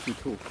so busy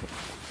talking.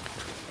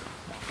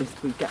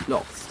 We'd get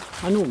lost.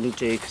 I normally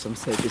do because I'm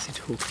so busy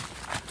talking.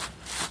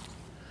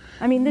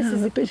 I mean, this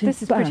is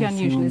pretty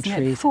unusual,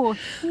 isn't it? 4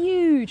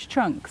 huge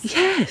trunks.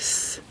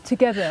 Yes.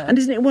 Together. And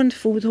isn't it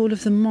wonderful with all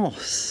of the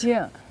moss?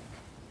 Yeah.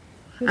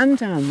 And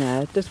down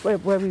there, just where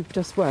we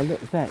just were,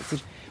 look there.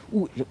 It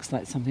looks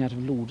like something out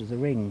of Lord of the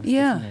Rings,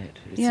 doesn't it?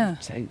 It's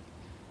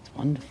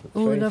wonderful. It's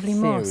all the lovely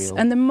moss.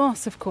 And the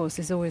moss, of course,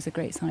 is always a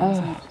great sign,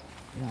 isn't it?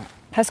 Yeah.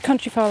 Has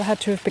Countryfile had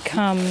to have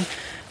become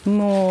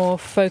more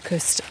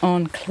focused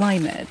on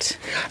climate?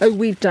 Oh,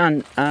 we've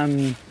done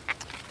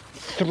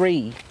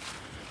 3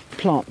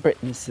 Plant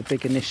Britain is the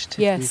big initiative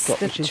Yes, we've got,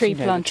 the which is, tree you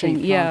know, planting, the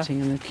tree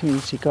planting and the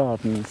community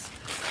gardens.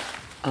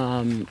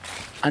 And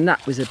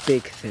that was a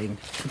big thing,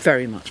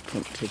 very much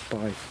prompted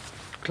by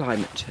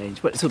climate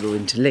change. Well, it's sort of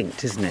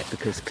interlinked, isn't it?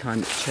 Because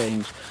climate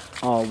change,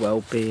 our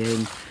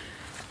well-being,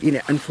 you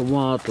know, and for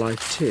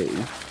wildlife too.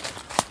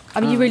 I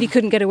mean, you really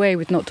couldn't get away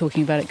with not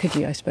talking about it, could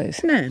you, I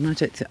suppose? No, and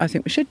I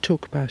think we should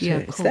talk about Yeah,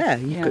 it. of It's course, there.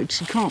 yeah. You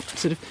can't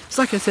sort of... It's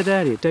like I said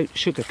earlier, don't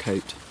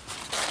sugarcoat.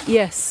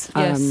 Yes,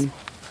 yes.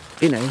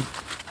 You know,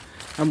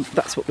 and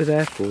that's what we're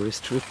there for, is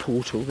to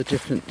report all the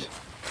different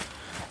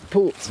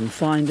reports and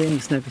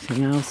findings and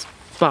everything else.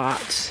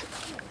 But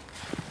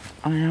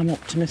I am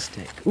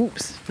optimistic.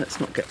 Oops, let's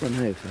not get run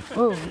over.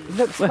 Oh, it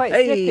looks quite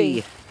Hey.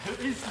 slippy. It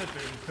is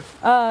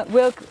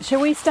slipping.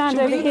 Shall we stand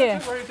over here?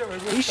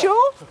 Are you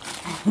sure?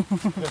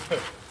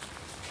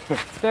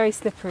 It's very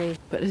slippery.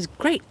 But there's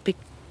great big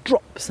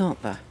drops,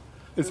 aren't there?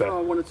 Is there?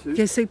 One or two.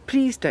 Yeah, so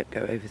please don't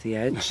go over the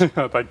edge.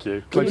 Thank you.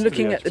 We're Close to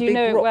looking the at edge. the Do you big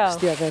know it rocks well?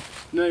 the other...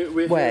 No,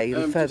 we're way, here,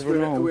 the further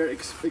along. We're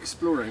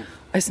exploring.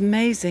 It's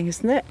amazing,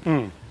 isn't it?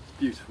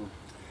 Beautiful.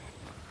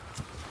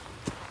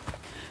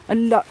 I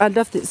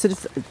love this sort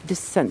of this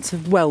sense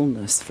of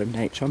wellness from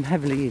nature. I'm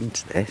heavily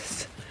into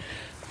this,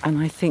 and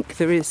I think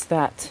there is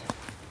that.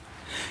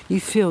 You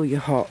feel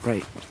your heart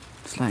rate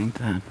slowing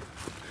down.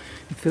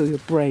 You feel your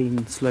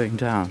brain slowing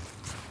down,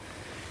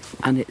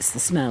 and it's the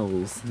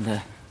smells and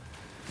the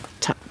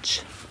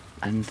touch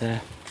and the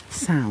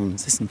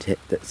sounds, isn't it?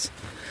 That's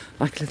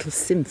like a little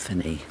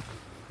symphony.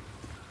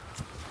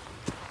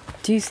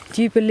 Do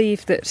you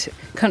believe that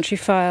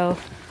Countryfile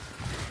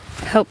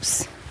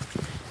helps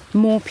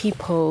more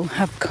people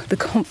have the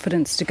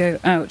confidence to go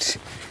out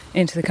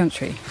into the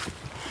country?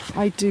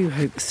 I do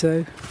hope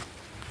so.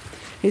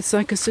 It's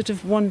like a sort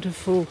of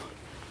wonderful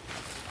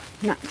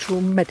natural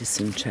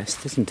medicine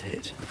chest, isn't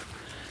it?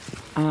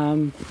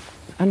 And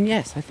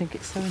yes, I think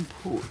it's so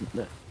important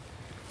that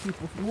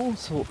people from all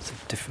sorts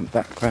of different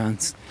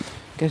backgrounds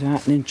get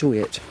out and enjoy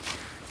it.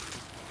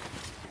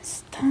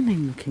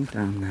 Stunning looking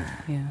down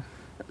there. Yeah.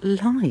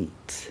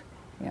 Light.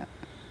 Yeah.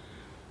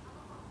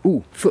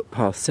 Ooh,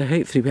 footpath. So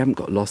hopefully we haven't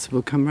got lost.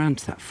 We'll come round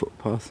to that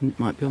footpath and it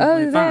might be on the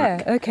way Oh,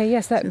 back. there. Okay,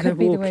 yes, that So could they're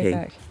be the way walking.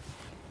 back.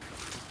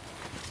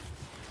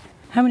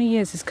 How many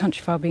years has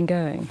Countryfile been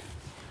going?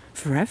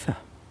 Forever.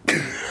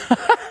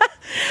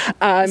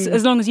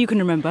 As long as you can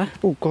remember.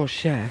 Oh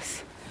gosh,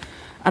 yes.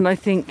 And I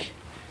think,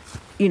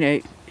 you know,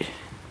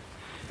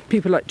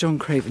 people like John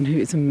Craven, who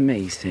is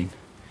amazing.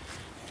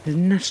 He's a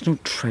national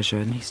treasure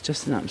and he's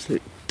just an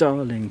absolute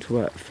darling to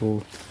work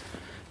for.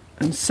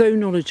 And so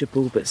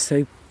knowledgeable but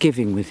so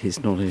giving with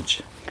his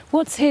knowledge.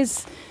 What's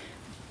his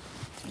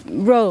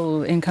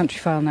role in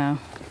Countryfile now?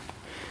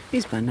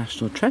 He's my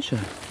national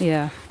treasure.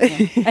 Yeah.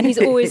 And he's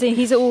always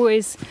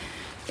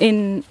in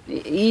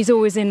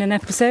an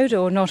episode,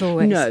 or not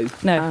always? No.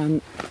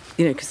 No.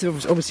 You know, because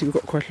obviously we've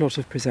got quite a lot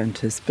of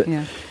presenters, but,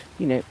 Yeah.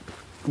 you know,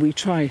 we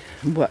try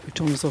and work with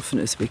John as often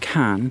as we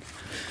can.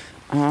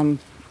 And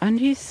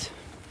he's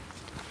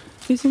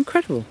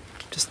incredible.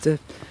 Just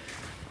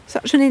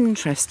such an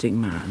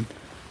interesting man.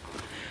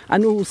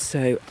 And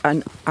also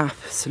an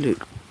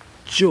absolute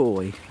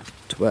joy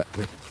to work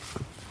with.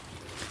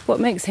 What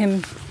makes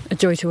him a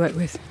joy to work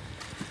with?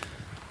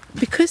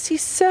 Because he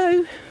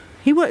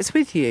works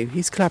with you,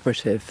 he's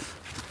collaborative.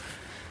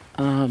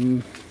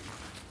 Yeah,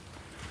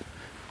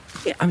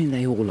 I mean,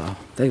 they all are,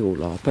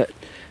 but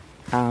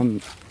I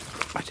don't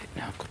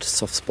know, I've got a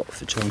soft spot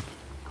for John.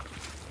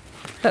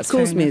 That's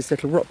Calls fair me enough. his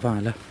little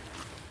Rottweiler.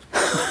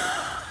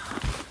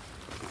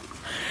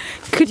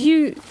 Could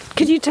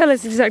you tell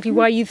us exactly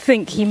why you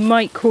think he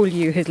might call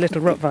you his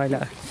little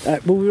Rottweiler?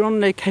 Well, we were on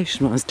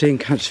location when I was doing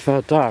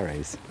Countryfile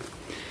Diaries.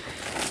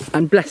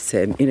 And bless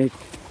him, you know,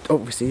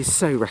 obviously he's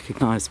so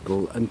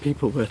recognisable and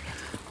people were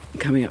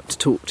coming up to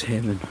talk to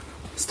him and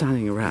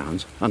standing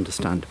around,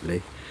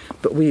 understandably.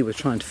 But we were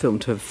trying to film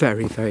to a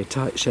very, very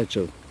tight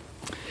schedule.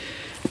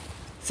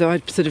 So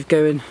I'd sort of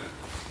go and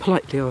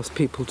politely ask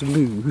people to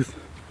move.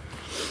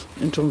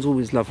 And John's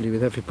always lovely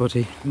with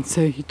everybody. And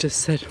so he just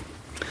said,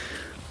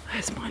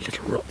 "There's my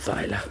little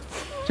Rottweiler."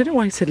 I don't know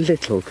why he said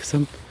little, because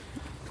I'm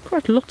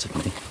quite a lot of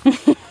me.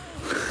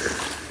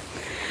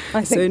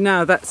 I So think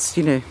now that's,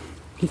 you know,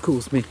 he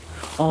calls me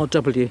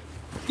RW.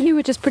 you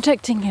were just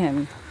protecting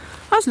him.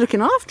 I was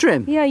looking after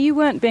him. Yeah, you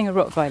weren't being a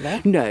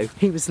Rottweiler. No,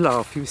 he was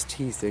he was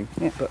teasing.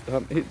 Yeah. But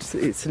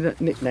it's a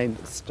nickname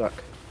that stuck.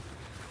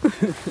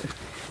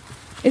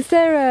 Is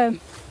there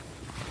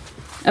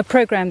a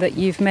programme that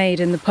you've made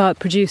in the past,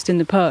 produced in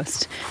the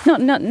past,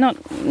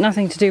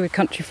 nothing to do with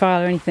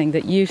Countryfile or anything,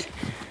 that you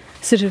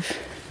sort of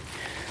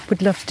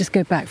would love to just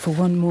go back for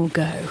one more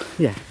go?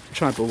 Yeah,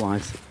 Tribal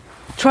Wives.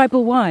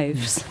 Tribal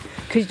Wives.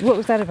 What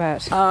was that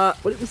about? Well,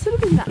 it was sort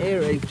of in that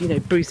era, you know,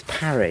 Bruce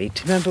Parry.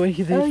 Do you remember when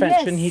he did the Oh,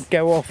 adventure and yes. he'd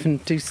go off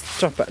and do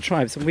stuff about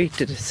tribes? And we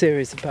did a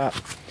series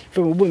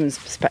from a woman's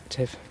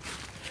perspective.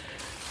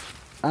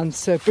 And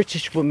so a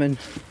British woman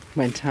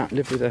went out and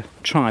lived with a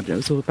tribe, and it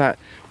was all about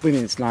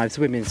women's lives,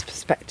 women's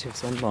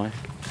perspectives on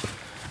life.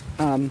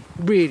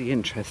 Really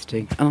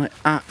interesting, and I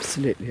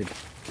absolutely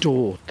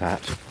adored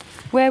that.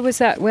 Where was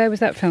that? Where was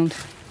that filmed?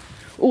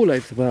 All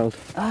over the world.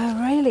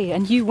 Oh, really?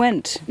 And you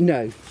went?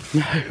 No.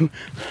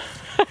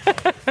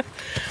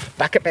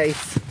 Back at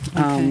base.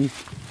 Okay.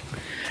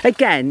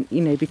 Again,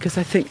 because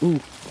I think,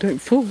 don't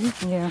fall.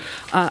 Yeah.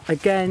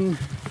 Again,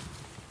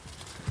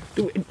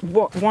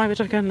 why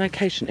would I go on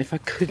location if I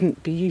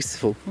couldn't be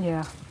useful?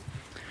 Yeah.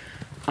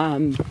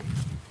 And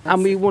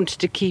we wanted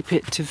to keep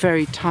it to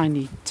very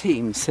tiny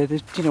teams, so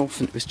that,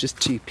 often it was just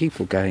 2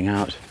 people going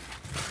out,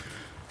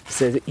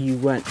 so that you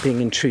weren't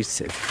being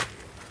intrusive.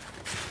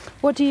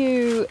 What do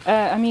you,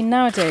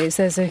 nowadays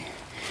this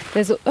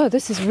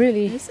is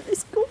really...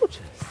 It's gorgeous.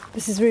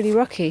 This is really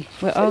rocky.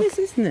 It is,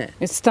 isn't it?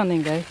 It's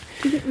stunning, though.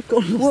 Do you think we've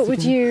got What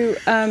would you,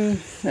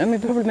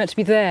 probably meant to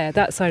be there,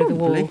 that side of the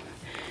wall.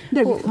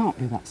 No, we can't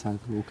be that side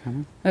of the wall, can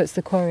we? Oh, it's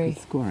the quarry.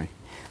 It's the quarry.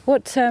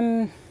 What,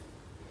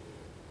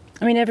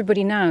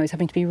 everybody now is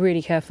having to be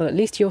really careful. At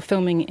least you're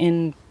filming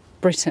in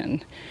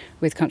Britain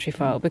with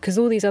Countryfile, because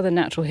all these other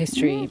natural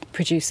history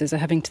producers are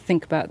having to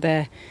think about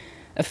their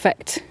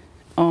effect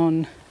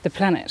on the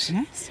planet.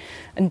 Yes.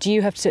 And do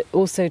you have to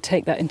also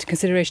take that into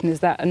consideration? Is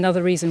that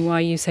another reason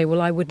why you say,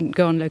 well, I wouldn't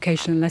go on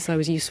location unless I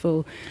was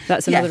useful?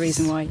 That's another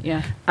reason why,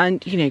 yeah. And,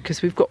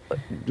 because we've got,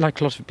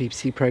 like a lot of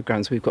BBC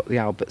programmes, we've got the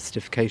Albert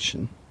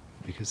certification,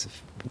 because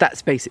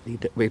that's basically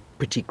that we're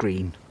pretty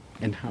green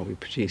in how we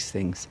produce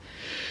things.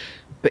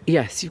 But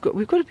yes,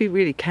 we've got to be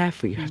really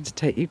careful. You have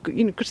to you've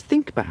got to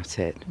think about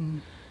it.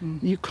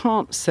 You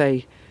can't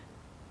say,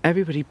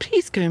 everybody,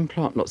 please go and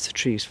plant lots of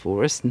trees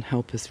for us and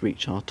help us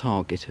reach our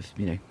target of,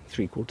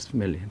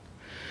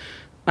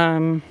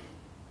 750,000.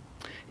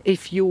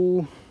 If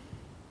you're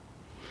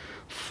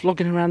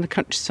flogging around the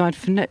countryside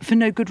for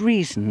no good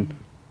reason.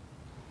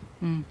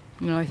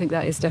 No, I think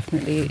that is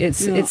definitely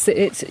it's you could.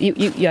 It's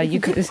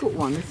a difficult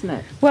one, isn't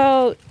it?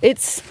 Well,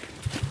 it's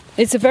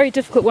a very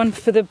difficult one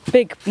for the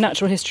big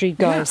natural history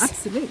guys. Yeah,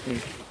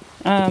 absolutely.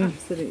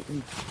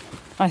 Absolutely.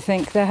 I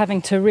think they're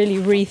having to really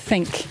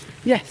rethink.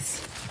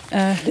 Yes.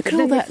 Look at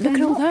all that! Look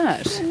at all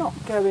that! They're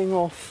not going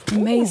off.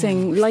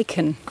 Amazing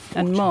lichen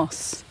and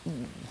moss.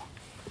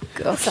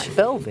 Gosh, that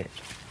velvet.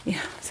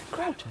 Yeah, it's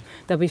incredible.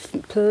 There'll be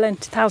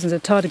thousands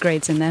of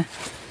tardigrades in there.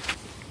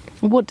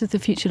 What does the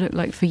future look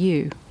like for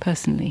you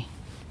personally?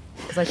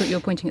 Because I thought you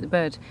were pointing at the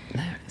bird.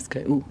 No, let's go.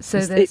 Ooh. So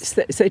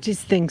it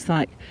is things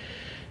like,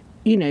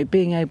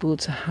 being able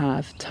to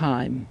have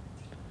time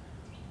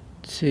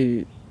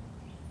to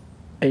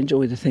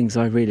enjoy the things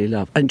I really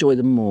love, enjoy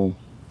them more.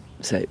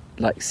 So,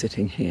 like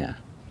sitting here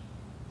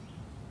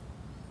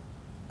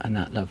and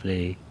that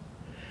lovely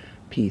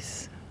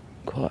peace,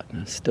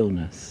 quietness,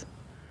 stillness.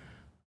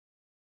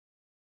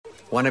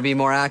 Want to be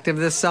more active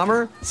this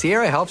summer?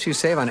 Sierra helps you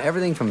save on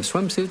everything from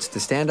swimsuits to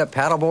stand-up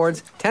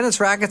paddleboards,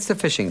 tennis rackets to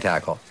fishing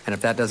tackle. And if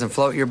that doesn't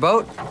float your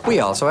boat, we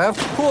also have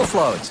pool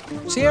floats.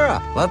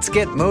 Sierra, let's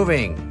get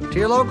moving to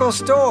your local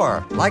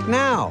store, like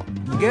now.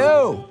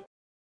 Go!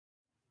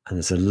 And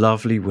there's a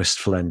lovely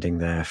wistful ending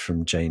there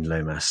from Jane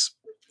Lomas,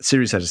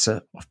 series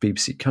editor of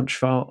BBC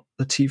Countryfile,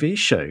 the TV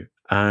show.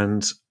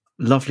 And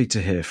lovely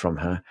to hear from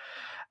her.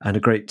 And a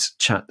great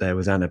chat there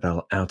with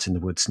Annabelle out in the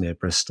woods near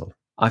Bristol.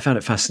 I found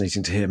it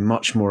fascinating to hear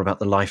much more about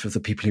the life of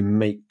the people who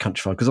make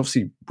Countryfile, because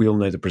obviously we all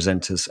know the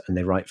presenters and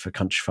they write for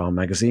Countryfile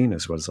magazine,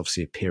 as well as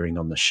obviously appearing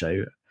on the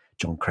show.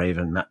 John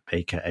Craven, Matt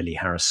Baker, Ellie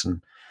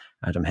Harrison,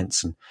 Adam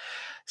Henson.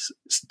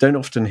 Don't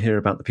often hear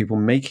about the people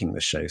making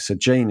the show. So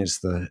Jane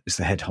is the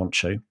head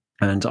honcho.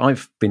 And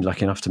I've been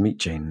lucky enough to meet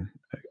Jane,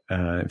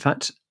 in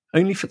fact,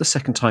 only for the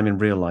second time in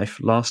real life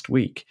last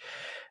week,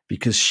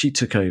 because she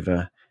took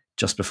over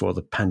just before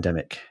the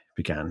pandemic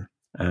began.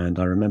 And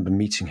I remember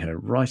meeting her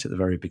right at the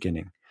very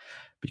beginning,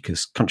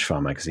 because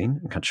Countryfile magazine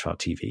and Countryfile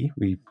TV,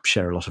 we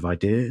share a lot of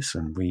ideas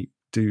and we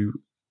do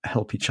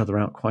help each other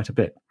out quite a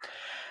bit.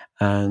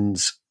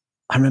 And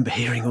I remember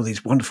hearing all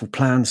these wonderful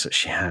plans that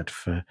she had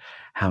for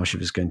how she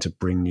was going to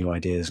bring new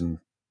ideas and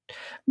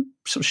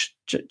sort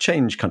of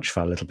change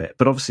Countryfile a little bit.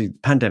 But obviously the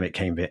pandemic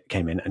came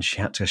in and she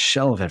had to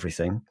shelve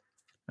everything,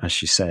 as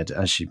she said,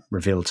 as she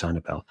revealed to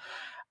Annabelle.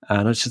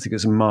 And I just think it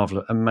was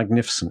a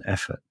magnificent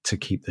effort to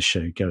keep the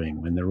show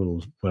going when they're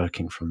all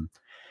working from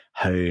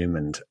home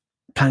and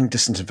planning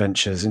distant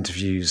adventures,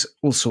 interviews,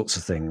 all sorts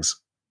of things,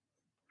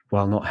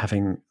 while not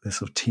having the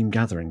sort of team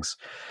gatherings.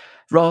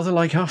 Rather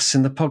like us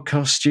in the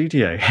podcast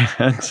studio.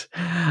 And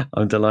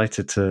I'm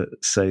delighted to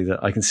say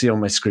that I can see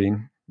on my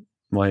screen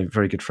my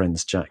very good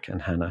friends Jack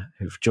and Hannah,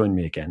 who've joined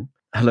me again.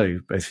 Hello,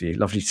 both of you.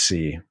 Lovely to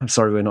see you. I'm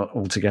sorry we're not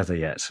all together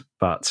yet,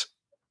 but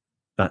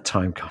that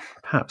time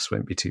perhaps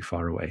won't be too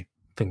far away.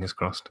 Fingers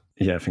crossed.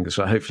 Yeah, fingers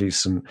crossed. Hopefully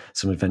some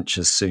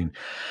adventures soon.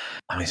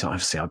 I mean,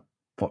 obviously I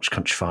watch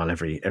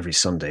Countryfile every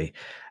Sunday,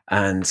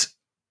 and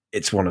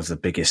it's one of the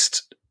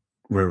biggest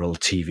rural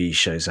TV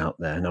shows out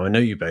there. Now, I know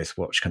you both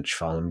watch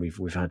Countryfile, and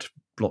we've had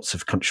lots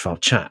of Countryfile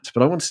chat,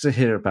 but I wanted to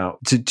hear about,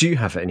 do you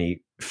have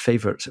any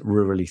favourite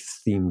rurally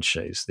themed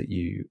shows that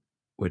you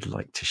would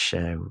like to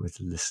share with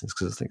the listeners?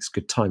 Because I think it's a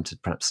good time to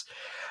perhaps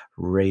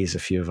raise a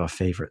few of our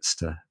favourites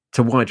to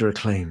wider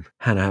acclaim.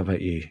 Hannah, how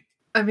about you?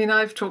 I mean,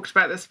 I've talked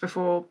about this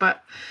before,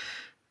 but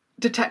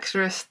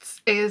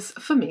Detectorists is,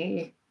 for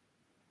me,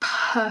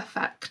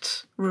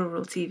 perfect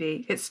rural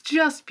TV. It's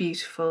just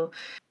beautiful.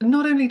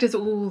 Not only does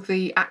all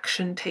the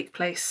action take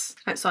place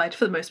outside,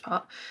 for the most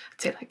part,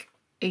 I'd say like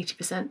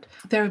 80%,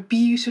 there are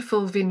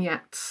beautiful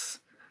vignettes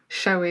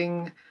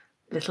showing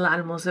little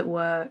animals at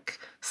work,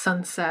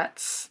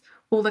 sunsets,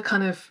 all the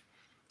kind of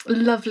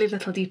lovely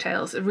little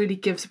details. It really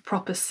gives a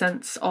proper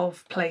sense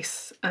of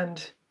place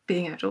and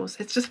being outdoors.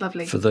 It's just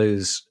lovely. For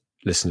those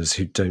listeners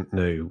who don't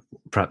know,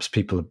 perhaps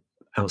people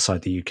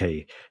outside the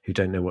UK who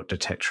don't know what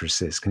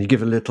Detectorists is, can you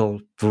give a little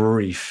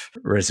brief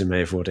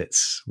resume of what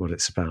it's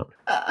about?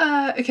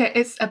 Okay,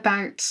 it's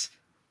about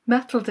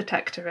metal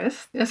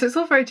detectorists. So it's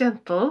all very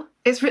gentle.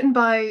 It's written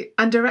by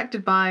and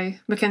directed by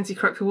Mackenzie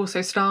Crook, who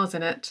also stars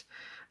in it,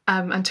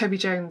 and Toby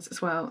Jones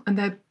as well. And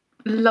they're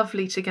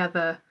lovely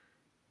together.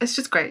 It's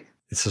just great.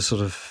 It's a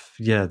sort of,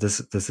 there's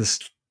this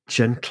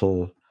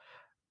gentle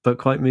but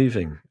quite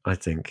moving, I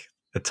think,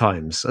 at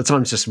times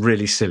just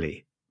really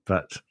silly,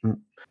 but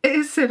it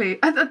is silly.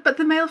 But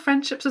the male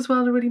friendships as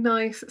well are really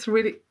nice. It's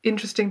really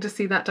interesting to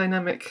see that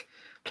dynamic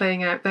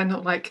playing out. They're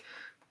not like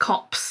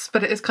cops,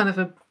 but it is kind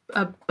of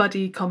a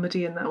buddy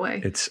comedy in that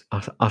way. It's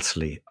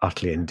utterly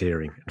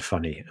endearing and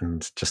funny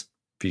and just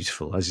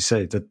beautiful. As you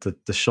say,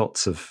 the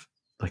shots of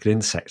like an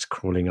insect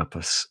crawling up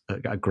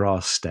a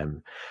grass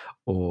stem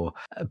or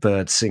a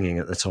bird singing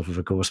at the top of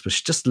a gorse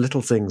bush, just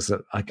little things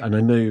that I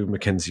know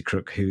Mackenzie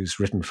Crook, who's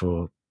written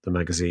for the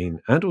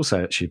magazine and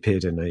also actually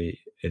appeared in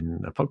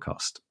a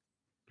podcast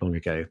long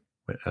ago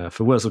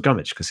for Wurzel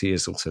Gummidge, because he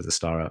is also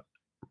the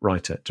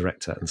writer,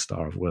 director and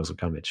star of Wurzel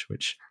Gummidge,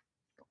 which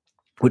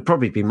would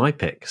probably be my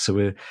pick.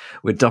 So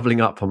we're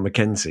doubling up on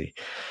Mackenzie,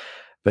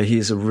 but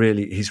he's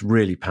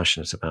really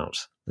passionate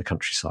about the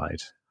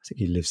countryside. I think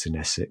he lives in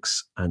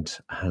Essex and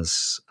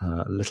has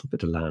a little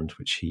bit of land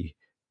which he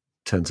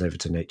turns over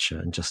to nature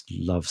and just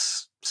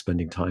loves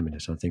spending time in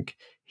it. I think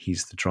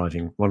he's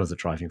one of the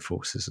driving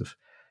forces of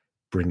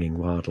bringing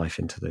wildlife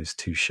into those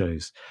two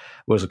shows.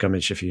 Wurzel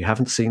Gummidge, if you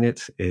haven't seen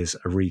it, is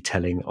a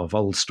retelling of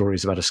old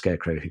stories about a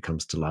scarecrow who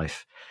comes to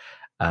life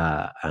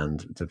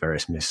and the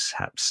various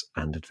mishaps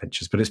and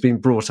adventures. But it's been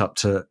brought up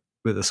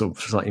with a sort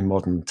of slightly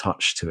modern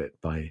touch to it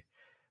by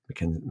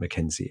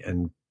Mackenzie,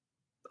 and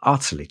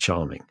utterly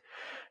charming,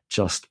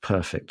 just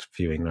perfect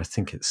viewing. And I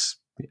think it's,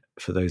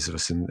 for those of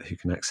us who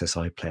can access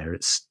iPlayer,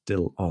 it's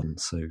still on,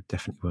 so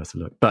definitely worth a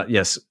look. But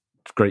yes,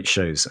 great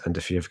shows, and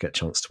if you ever get a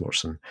chance to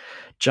watch them.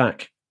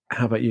 Jack,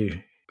 how about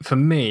you? For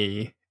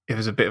me, it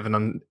was a bit of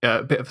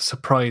a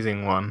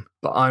surprising one,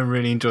 but I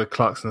really enjoyed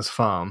Clarkson's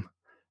Farm,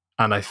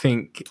 and I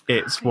think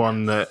it's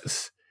one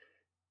that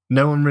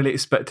no one really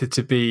expected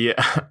to be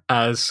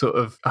as sort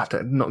of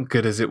not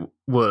good as it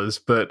was,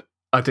 but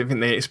I don't think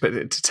they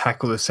expected it to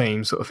tackle the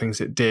same sort of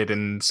things it did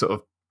and sort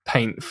of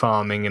paint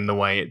farming in the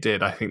way it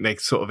did. I think they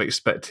sort of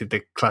expected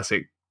the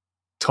classic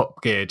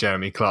Top Gear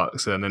Jeremy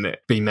Clarkson and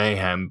it be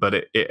mayhem,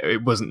 but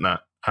it wasn't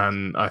that.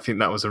 And I think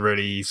that was a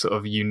really sort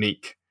of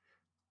unique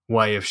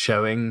way of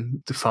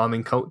showing the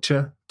farming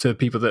culture to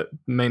people that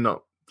may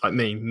not, like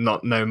me,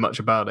 not know much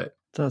about it.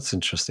 That's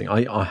interesting.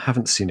 I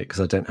haven't seen it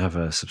because I don't have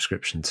a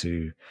subscription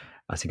to,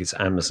 I think it's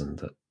Amazon.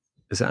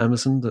 Is it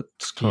Amazon that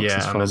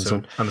Clarkson's Farm's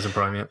on? Amazon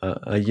Prime,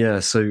 yeah. Yeah,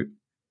 so,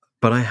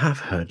 but I have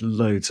heard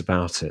loads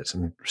about it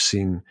and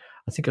seen,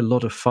 I think a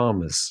lot of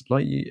farmers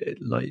like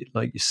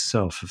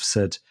yourself have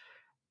said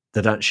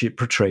that actually it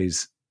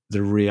portrays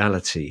the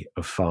reality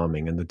of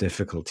farming and the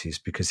difficulties,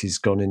 because he's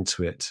gone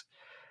into it.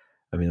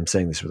 I mean, I'm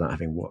saying this without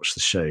having watched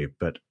the show,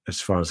 but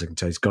as far as I can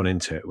tell, he's gone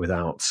into it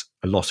without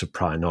a lot of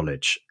prior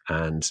knowledge,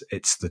 and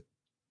it's the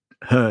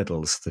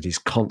hurdles that he's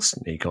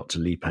constantly got to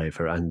leap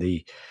over and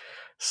the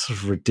sort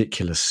of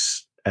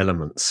ridiculous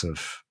elements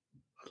of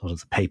a lot of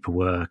the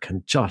paperwork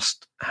and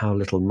just how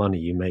little money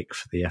you make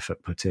for the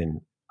effort put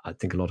in. I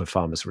think a lot of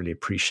farmers really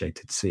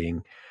appreciated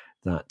seeing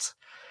that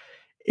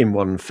in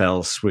one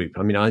fell swoop.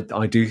 I mean,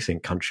 I do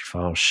think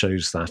Countryfile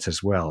shows that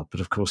as well,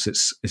 but of course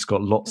it's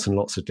got lots and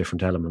lots of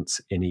different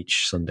elements in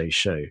each Sunday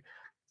show.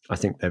 I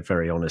think they're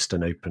very honest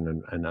and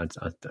open, and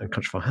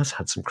Countryfile has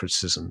had some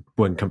criticism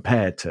when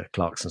compared to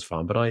Clarkson's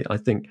Farm, but I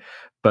think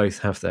both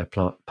have their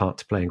part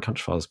to play, and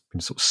Countryfile's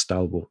been sort of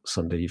stalwart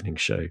Sunday evening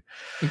show.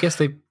 I guess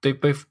they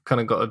both kind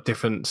of got a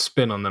different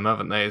spin on them,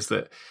 haven't they? Is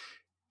that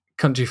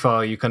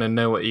Countryfile, you kind of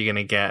know what you're going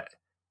to get.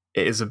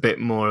 It is a bit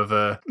more of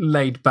a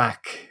laid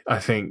back, I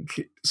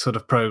think, sort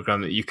of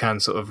program that you can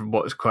sort of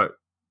watch.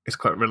 It's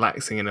quite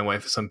relaxing in a way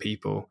for some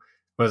people.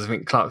 Whereas I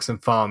think Clarkson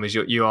Farm is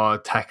you are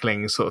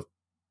tackling sort of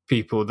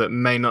people that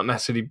may not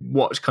necessarily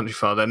watch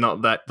Countryfile. They're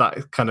not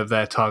that kind of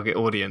their target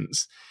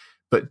audience.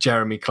 But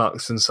Jeremy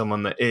Clarkson's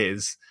someone that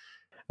is,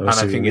 and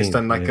I think it's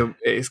done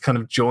it's kind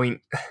of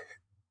joint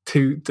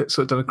sort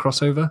of done a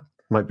crossover.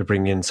 Might be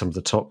bringing in some of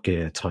the Top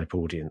Gear type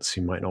audience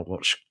who might not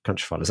watch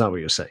Countryfile. Is that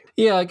what you're saying?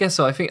 Yeah, I guess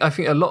so. I think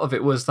a lot of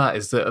it was that,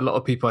 is that a lot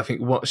of people, I think,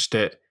 watched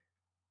it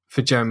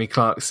for Jeremy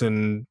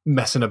Clarkson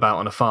messing about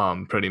on a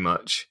farm, pretty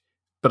much.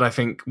 But I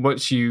think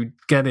once you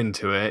get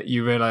into it,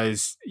 you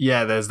realise,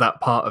 yeah, there's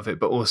that part of it,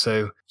 but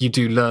also you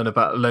do learn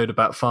a load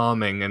about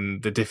farming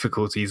and the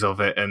difficulties of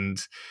it,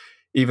 and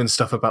even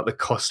stuff about the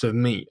cost of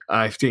meat.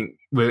 I think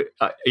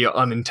you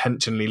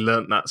unintentionally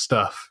learnt that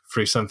stuff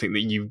through something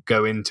that you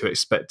go into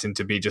expecting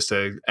to be just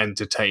a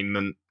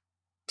entertainment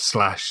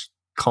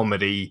 /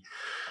 comedy,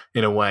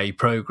 in a way,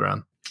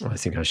 program. I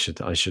think I should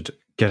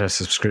get a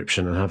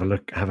subscription and have a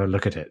look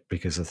at it,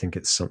 because I think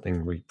it's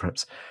something we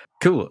perhaps...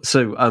 Cool.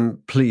 So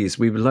please,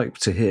 we would like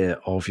to hear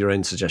of your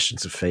own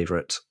suggestions of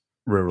favourite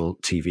rural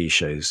TV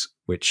shows,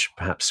 which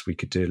perhaps we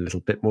could do a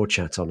little bit more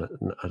chat on at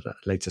a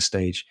later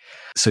stage.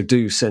 So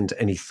do send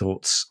any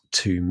thoughts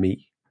to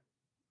me,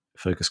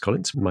 Fergus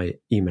Collins. My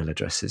email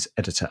address is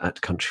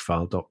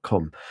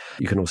editor@countryfile.com.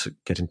 You can also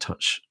get in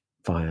touch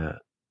via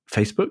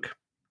Facebook,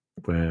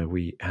 where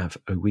we have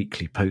a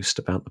weekly post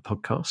about the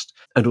podcast,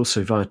 and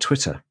also via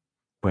Twitter,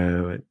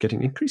 where we're getting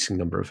an increasing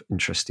number of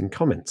interesting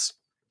comments,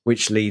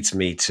 which leads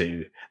me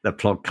to the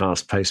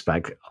podcast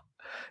postbag.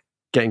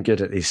 Getting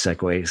good at these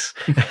segues.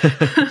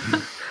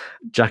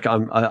 Jack,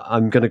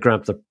 I'm going to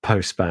grab the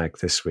postbag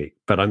this week,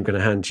 but I'm going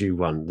to hand you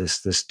one.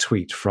 This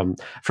tweet from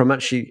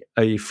actually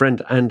a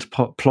friend and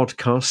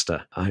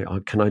podcaster.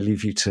 Can I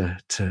leave you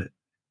to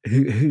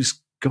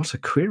who's got a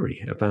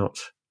query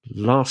about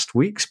last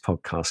week's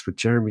podcast with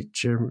Jeremy?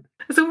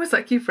 It's almost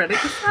like you've read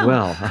it yourself.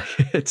 Well,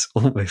 it's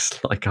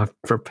almost like I've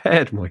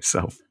prepared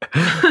myself.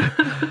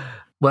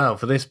 Well,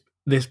 for this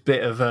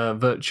bit of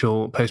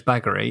virtual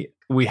postbaggery,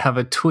 we have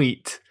a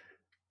tweet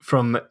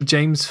from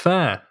James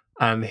Fair,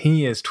 and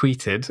he has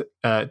tweeted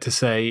to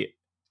say,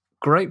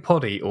 "Great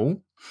poddy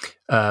all,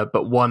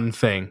 but one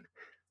thing.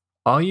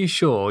 Are you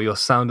sure your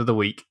sound of the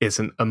week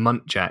isn't a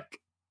muntjac?"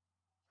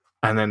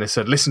 And then they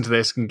said, listen to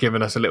this, and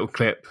given us a little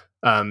clip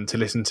to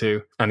listen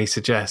to. And he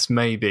suggests,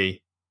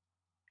 maybe,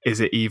 is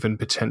it even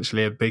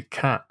potentially a big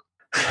cat?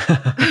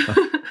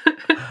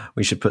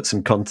 We should put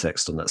some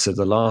context on that. So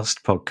the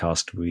last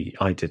podcast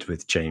I did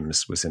with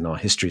James was in our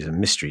Histories and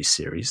Mysteries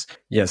series.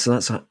 Yeah, so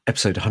that's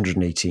episode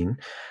 118,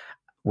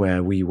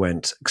 where we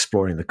went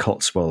exploring the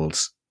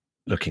Cotswolds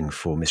looking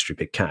for mystery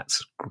big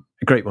cats.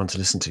 A great one to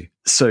listen to.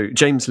 So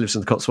James lives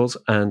in the Cotswolds,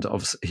 and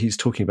obviously he's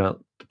talking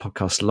about the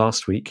podcast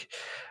last week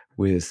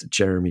with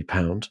Jeremy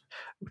Pound.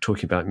 We're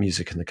talking about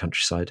music in the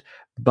countryside.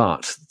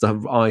 But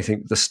I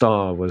think the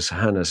star was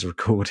Hannah's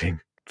recording.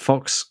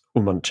 Fox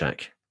or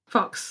muntjac?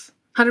 Fox.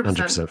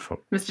 100%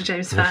 Fox. Mr.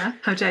 James Fair.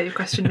 How dare you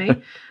question me?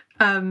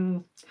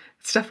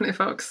 It's definitely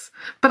Fox.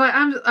 But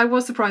I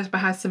was surprised by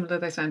how similar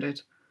they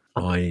sounded.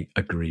 I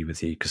agree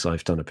with you, because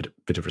I've done a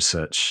bit of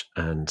research,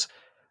 and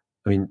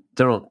I mean,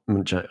 there aren't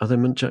muntjac. Are there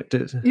muntjac?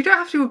 You don't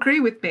have to agree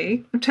with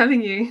me. I'm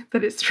telling you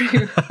that it's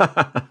true.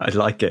 I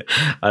like it.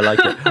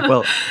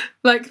 Well,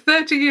 like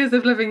 30 years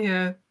of living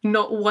here,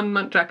 not one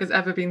muntjac has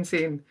ever been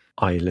seen.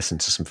 I listened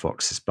to some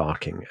foxes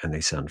barking, and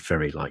they sound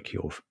very like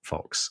your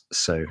fox.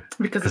 So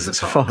because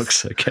it's a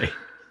fox, okay.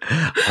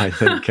 I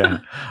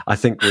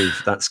think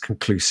that's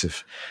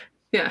conclusive.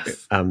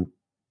 Yes.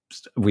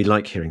 We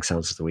like hearing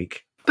sounds of the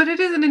week. But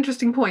it is an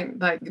interesting point,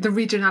 like the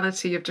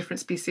regionality of different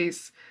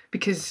species,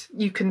 because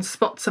you can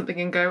spot something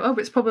and go, oh,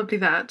 it's probably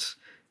that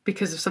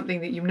because of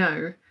something that you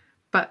know,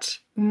 but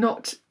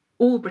not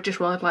all British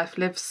wildlife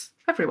lives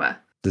everywhere.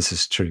 This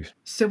is true.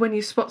 So when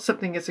you spot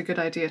something, it's a good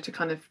idea to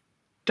kind of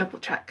double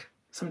check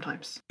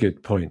sometimes.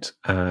 Good point.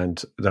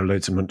 And there are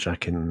loads of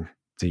muntjac in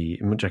the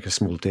muntjac, a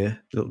small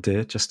little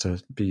deer, just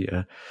to be,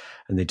 and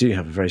they do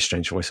have a very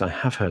strange voice. I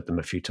have heard them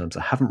a few times.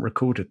 I haven't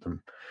recorded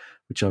them,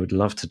 which I would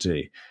love to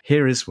do.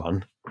 Here is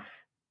one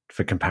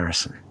for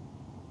comparison.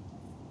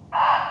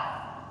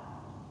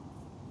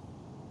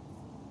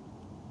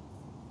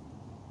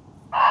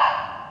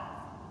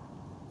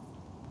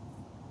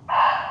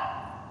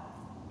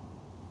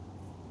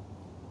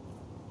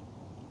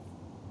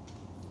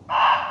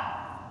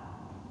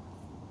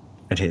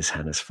 And here's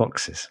Hannah's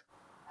foxes.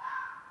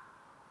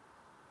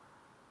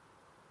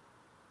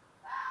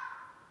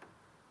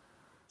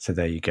 So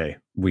there you go.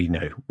 We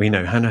know.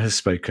 Hannah has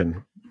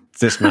spoken.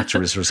 This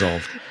matter is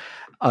resolved.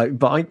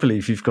 But I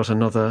believe you've got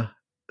another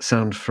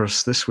sound for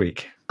us this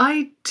week.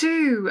 I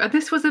do. And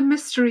this was a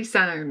mystery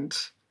sound.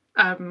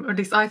 Or at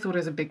least I thought it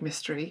was a big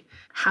mystery.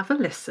 Have a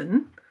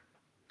listen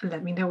and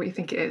let me know what you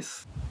think it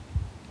is.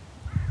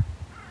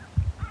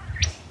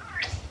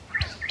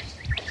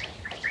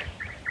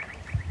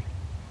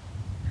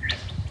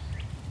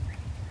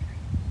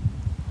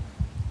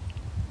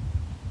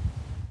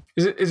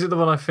 Is it the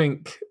one I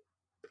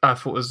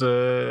thought was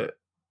a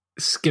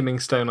skimming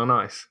stone on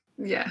ice?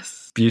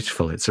 Yes.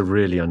 Beautiful. It's a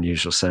really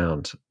unusual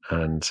sound,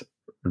 and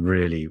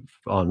really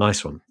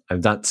nice one.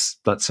 And that's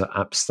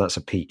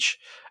a peach.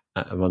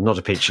 Well, not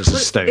a peach, it's a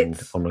stone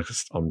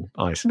on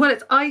ice. Well,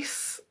 it's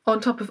ice on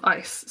top of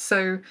ice.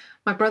 So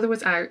my brother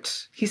was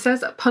out. He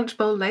says at Punch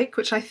Bowl Lake,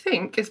 which I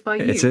think is by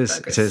you, Fergus.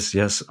 It is,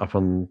 yes, up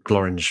on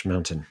Glorange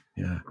Mountain,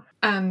 yeah.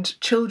 And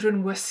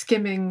children were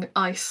skimming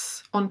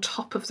ice on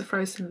top of the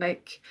frozen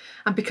lake.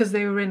 And because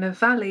they were in a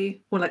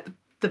valley, or like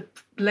the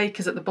lake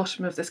is at the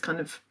bottom of this kind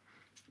of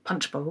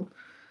punch bowl,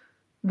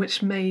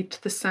 which made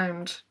the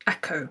sound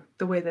echo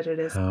the way that it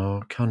is.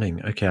 How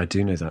cunning. Okay, I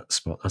do know that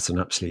spot. That's an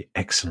absolutely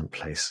excellent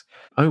place.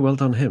 Oh, well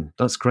done him.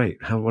 That's great.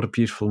 What a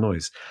beautiful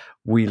noise.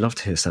 We love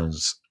to hear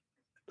sounds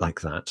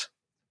like that.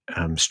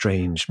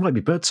 Strange. Might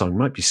be birdsong,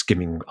 might be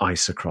skimming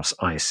ice across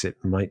ice.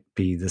 It might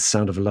be the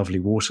sound of a lovely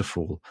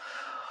waterfall,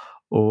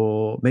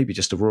 or maybe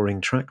just a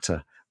roaring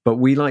tractor. But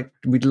we'd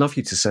love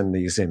you to send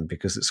these in,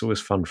 because it's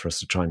always fun for us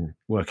to try and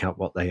work out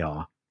what they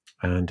are.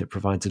 And it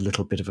provides a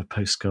little bit of a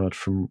postcard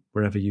from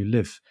wherever you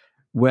live,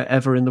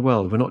 wherever in the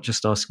world. We're not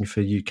just asking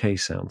for UK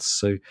sounds.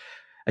 So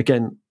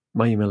again,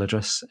 my email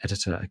address,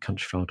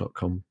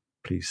 editor@countryfile.com.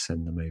 Please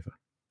send them over.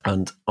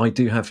 And I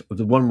do have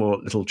one more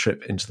little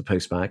trip into the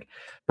post bag.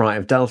 Right,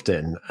 I've delved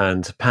in,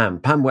 and Pam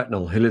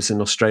Wetnell, who lives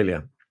in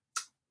Australia,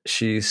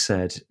 she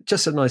said,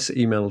 just a nice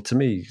email to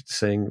me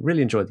saying,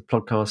 really enjoyed the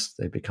podcast.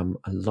 They become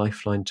a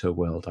lifeline to a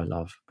world I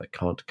love but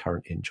can't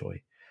currently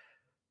enjoy.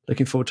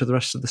 Looking forward to the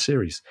rest of the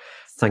series.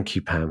 Thank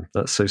you, Pam.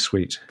 That's so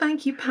sweet.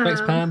 Thank you, Pam.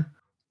 Thanks, Pam.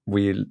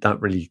 That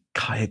really,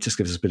 it just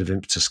gives us a bit of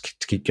impetus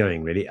to keep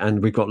going, really.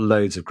 And we've got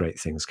loads of great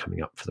things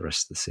coming up for the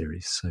rest of the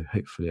series. So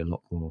hopefully a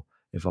lot more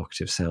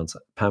evocative sounds.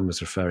 Pam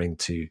was referring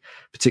to,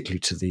 particularly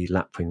to the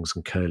lapwings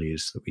and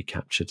curlews that we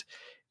captured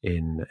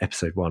in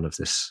episode 1 of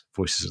this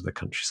Voices of the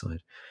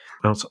Countryside,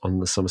 out on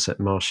the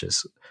Somerset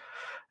marshes.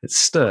 It's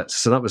Sturt.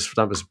 So that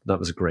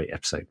was a great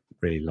episode.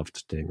 Really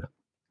loved doing that.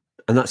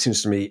 And that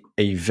seems to me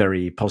a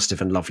very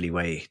positive and lovely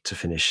way to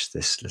finish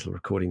this little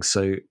recording.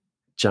 So,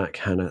 Jack,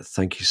 Hannah,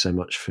 thank you so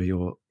much for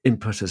your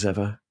input as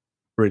ever.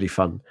 Really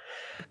fun.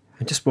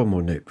 And just one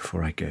more note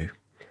before I go.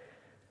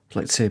 I'd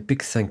like to say a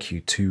big thank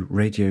you to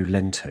Radio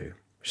Lento,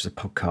 which is a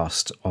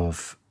podcast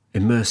of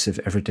immersive,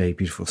 everyday,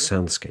 beautiful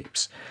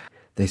soundscapes.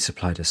 They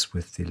supplied us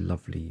with the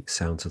lovely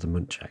sounds of the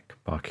muntjac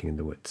barking in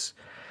the woods.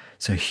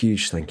 So a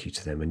huge thank you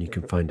to them, and you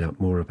can find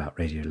out more about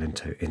Radio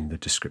Lento in the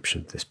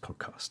description of this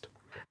podcast.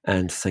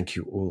 And thank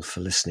you all for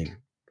listening.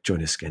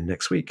 Join us again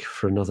next week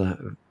for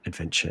another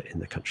adventure in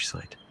the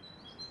countryside.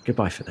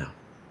 Goodbye for now.